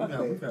 man. We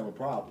have a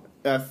problem.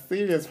 A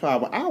serious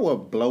problem. I will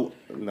blow.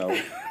 No.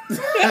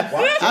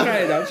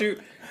 Okay, don't you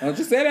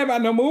say that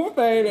about no movie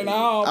thing and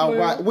all.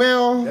 Right.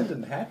 Well, that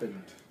didn't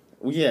happen.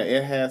 Yeah,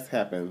 it has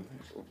happened.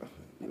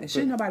 And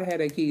shouldn't nobody have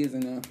their kids in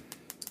there?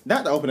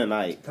 Not the opening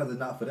night. Because it's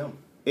not for them.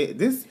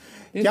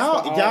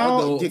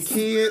 Y'all, your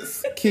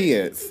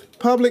kids.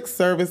 Public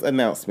service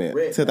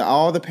announcement to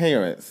all the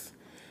parents.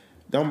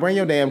 Don't bring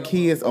your damn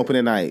kids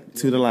opening night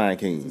to the Lion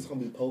King. It's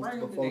gonna be post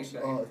before.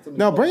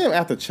 No, bring them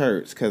after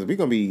church because I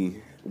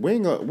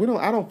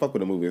don't fuck with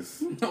the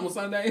movies. On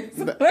Sundays?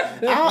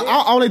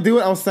 I'll only do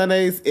it on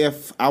Sundays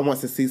if I want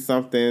to see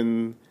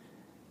something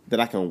that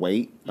I can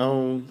wait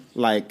on.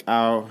 Like,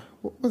 what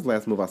was the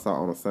last movie I saw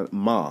on a Sunday?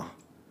 Ma.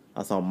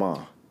 I saw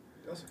Ma.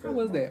 What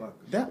was that?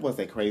 That was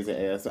a crazy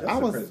ass.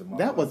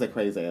 That was a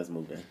crazy ass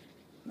movie.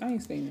 I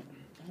ain't seen it.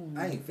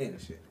 I ain't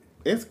finished it.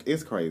 It's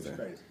crazy. It's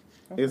crazy.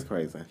 Okay. It's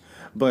crazy.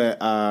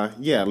 But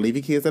leave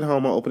your kids at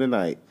home on opening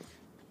night.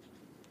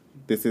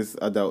 This is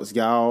adults.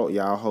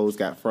 Y'all hoes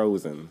got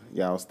Frozen.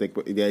 Y'all stick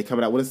with. They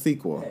coming out with a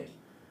sequel. Hey.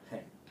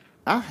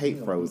 I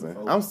hate Frozen.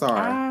 I'm sorry.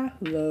 I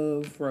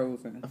love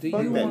Frozen. Do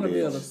you want to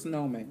build a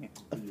snowman?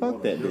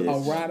 Fuck that bitch.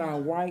 Or ride our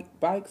white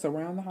bikes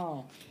around the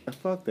hall?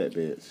 Fuck that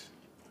bitch.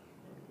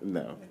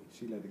 No.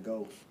 She let it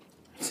go.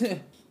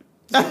 Let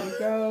it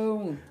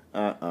go.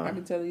 I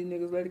can tell you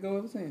niggas let it go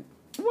ever since.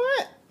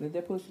 What? Let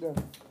that push go.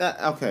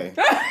 Okay.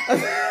 You're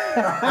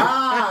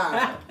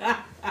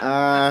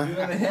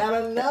gonna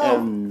have enough.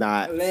 I'm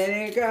not. Let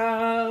it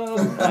go.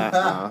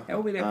 That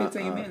will be that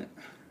 15 minutes.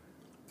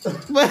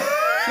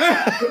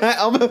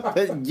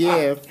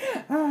 Yes.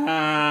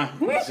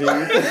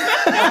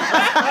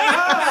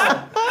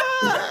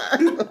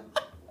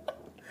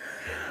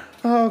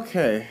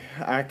 Okay,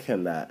 I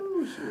cannot.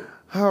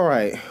 All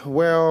right.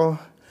 Well,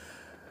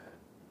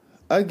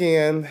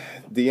 again,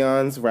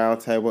 Dion's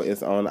Roundtable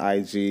is on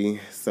IG.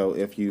 So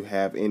if you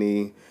have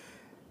any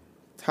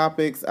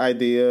topics,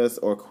 ideas,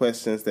 or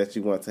questions that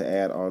you want to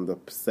add on the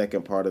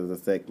second part of the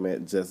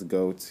segment, just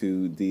go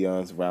to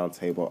Dion's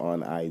Roundtable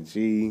on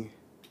IG.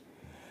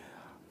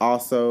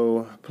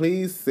 Also,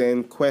 please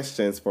send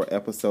questions for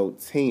episode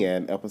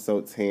 10.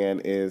 Episode 10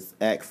 is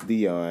Ask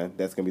Dion.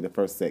 That's going to be the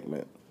first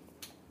segment.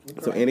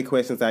 Okay. So any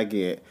questions I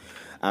get,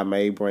 I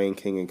may bring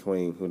King and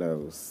Queen. Who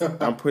knows?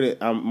 I'm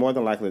more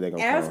than likely they're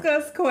going to ask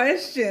us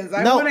questions.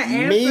 I want to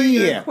answer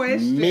your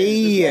questions.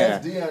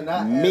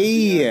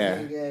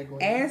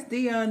 Ask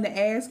Dion to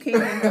ask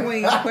King and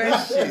Queen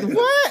questions.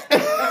 What?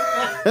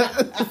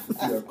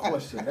 Your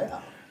question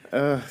now.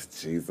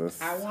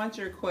 Jesus. I want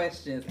your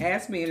questions.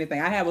 Ask me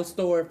anything. I have a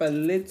story for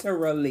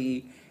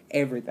literally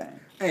everything.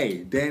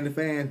 Hey, Dan the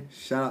Fan,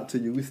 shout out to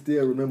you. We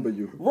still remember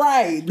you.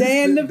 Right,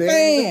 Dan the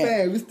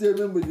Fan. We still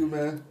remember you,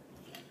 man.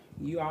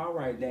 You all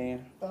right,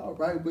 Dan? All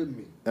right with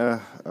me.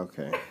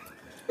 Okay.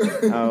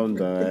 I'm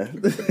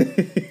done.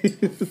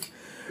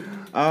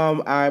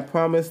 I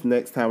promise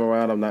next time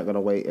around I'm not going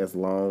to wait as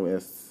long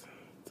as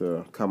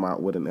to come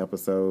out with an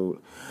episode.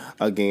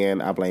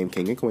 Again, I blame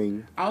King and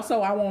Queen.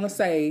 Also, I want to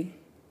say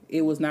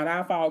it was not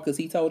our fault because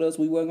he told us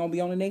we weren't going to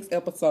be on the next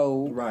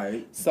episode.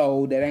 Right.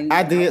 So that ain't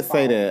I did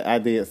say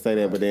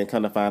that, but then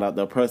kind of find out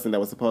the person that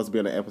was supposed to be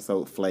on the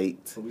episode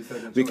flaked. So we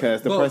said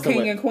because the but person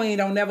King and Queen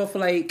don't never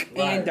flake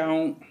and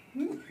don't.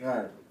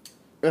 Right.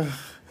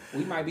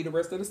 We might be the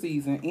rest of the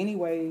season.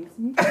 Anyways.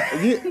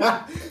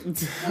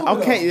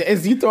 Okay,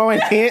 is you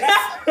throwing hints?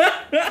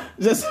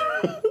 Just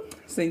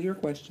send your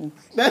question.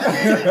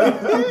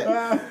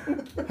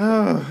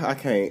 I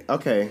can't.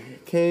 Okay.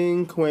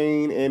 King,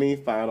 Queen, any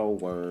final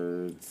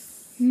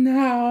words?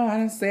 No, I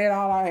done said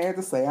all I had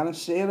to say. I done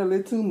shed a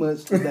little too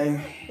much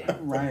today.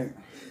 Right.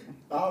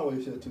 I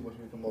always shed too much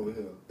when you come over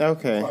here.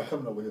 Okay. Start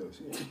coming over here.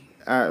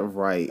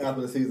 Right.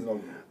 After the season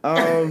over.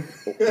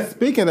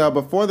 Speaking of,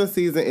 before the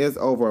season is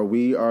over,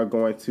 we are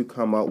going to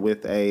come up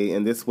with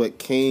and this is what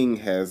King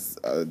has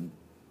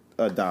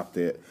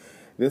adopted.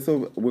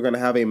 We're going to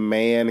have a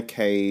man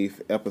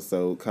cave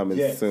episode coming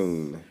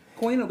soon.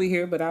 Queen will be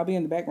here, but I'll be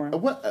in the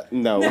background. What?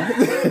 No.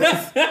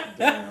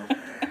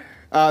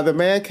 The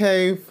man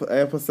cave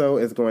episode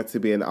is going to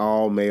be an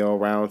all-male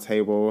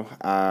roundtable.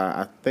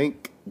 I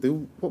think.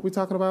 What we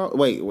talking about?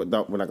 Wait, we're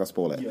not going to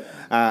spoil it.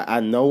 Yeah.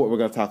 I know what we're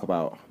going to talk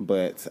about,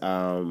 but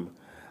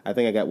I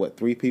think I got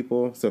 3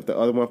 people. So if the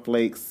other one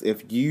flakes,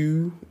 if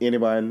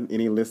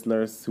any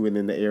listeners who are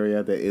in the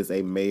area that is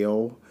a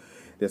male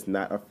that's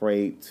not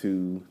afraid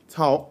to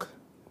talk,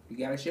 you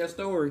gotta share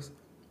stories.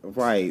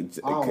 Right.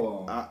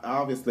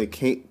 Obviously,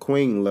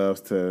 Queen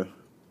loves to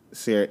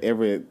share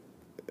every.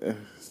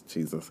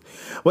 Jesus.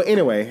 Well,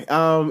 anyway,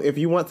 if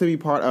you want to be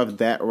part of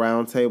that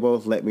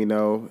roundtable, let me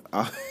know.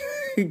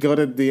 Go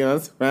to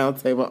Dion's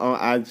Roundtable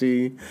on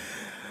IG.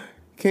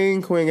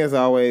 King, Queen, as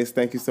always,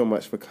 thank you so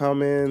much for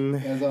coming.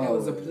 It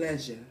was a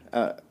pleasure.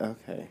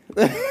 Okay.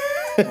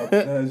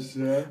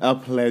 A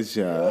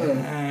pleasure.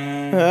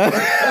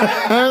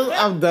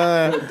 I'm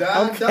done.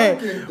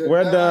 Okay,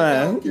 we're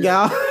done.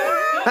 Y'all,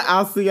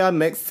 I'll see y'all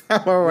next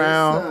time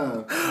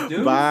around.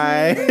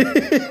 Bye.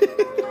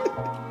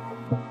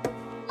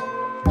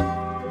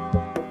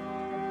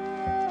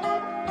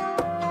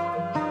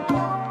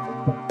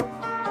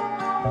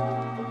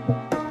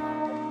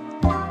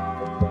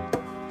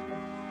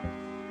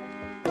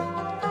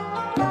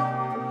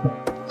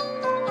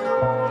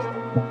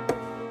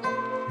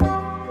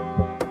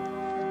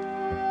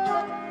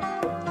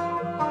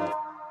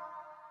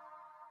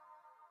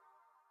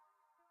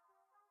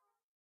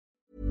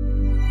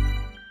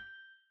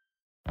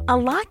 A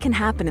lot can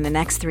happen in the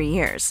next 3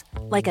 years.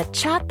 Like a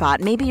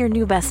chatbot may be your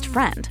new best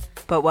friend.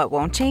 But what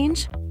won't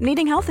change?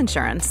 Needing health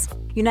insurance.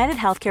 United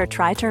Healthcare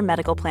Tri-Term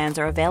Medical Plans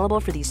are available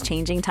for these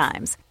changing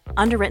times.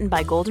 Underwritten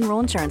by Golden Rule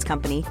Insurance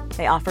Company,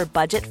 they offer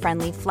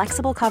budget-friendly,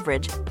 flexible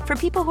coverage for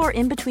people who are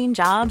in between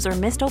jobs or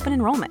missed open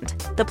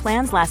enrollment. The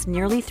plans last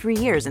nearly 3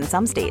 years in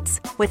some states,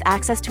 with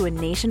access to a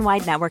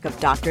nationwide network of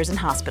doctors and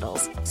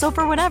hospitals. So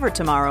for whatever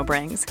tomorrow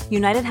brings,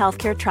 United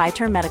Healthcare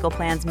Tri-Term Medical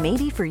Plans may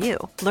be for you.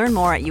 Learn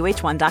more at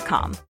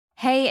uh1.com.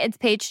 Hey, it's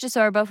Paige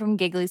DeSorbo from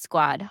Giggly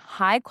Squad.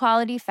 High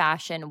quality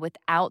fashion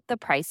without the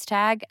price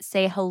tag.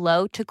 Say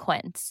hello to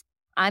Quince.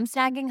 I'm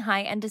snagging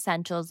high-end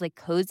essentials like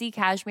cozy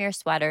cashmere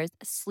sweaters,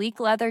 sleek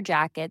leather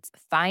jackets,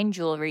 fine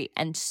jewelry,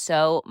 and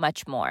so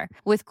much more.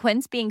 With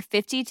Quince being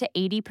 50 to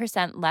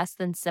 80% less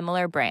than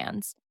similar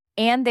brands.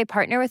 And they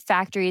partner with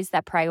factories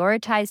that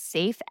prioritize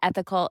safe,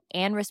 ethical,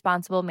 and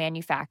responsible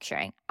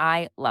manufacturing.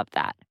 I love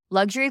that.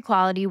 Luxury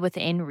quality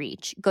within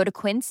reach. Go to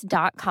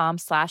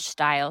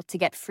quince.com/style to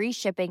get free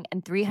shipping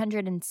and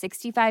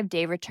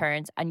 365-day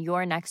returns on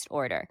your next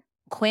order.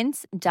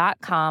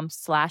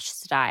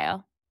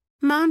 Quince.com/style.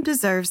 Mom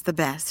deserves the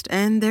best,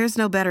 and there's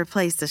no better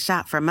place to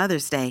shop for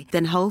Mother's Day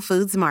than Whole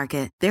Foods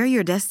Market. They're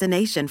your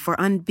destination for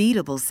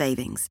unbeatable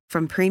savings,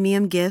 from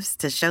premium gifts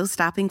to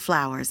show-stopping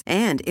flowers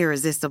and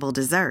irresistible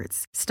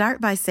desserts. Start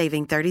by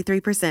saving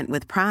 33%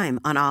 with Prime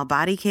on all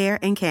body care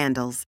and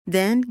candles.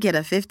 Then get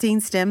a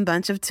 15-stem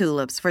bunch of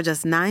tulips for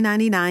just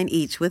 $9.99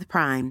 each with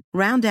Prime.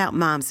 Round out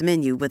Mom's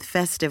menu with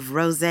festive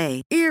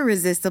rosé,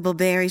 irresistible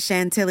berry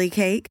chantilly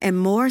cake, and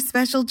more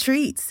special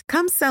treats.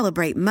 Come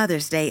celebrate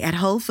Mother's Day at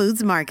Whole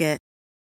Foods Market.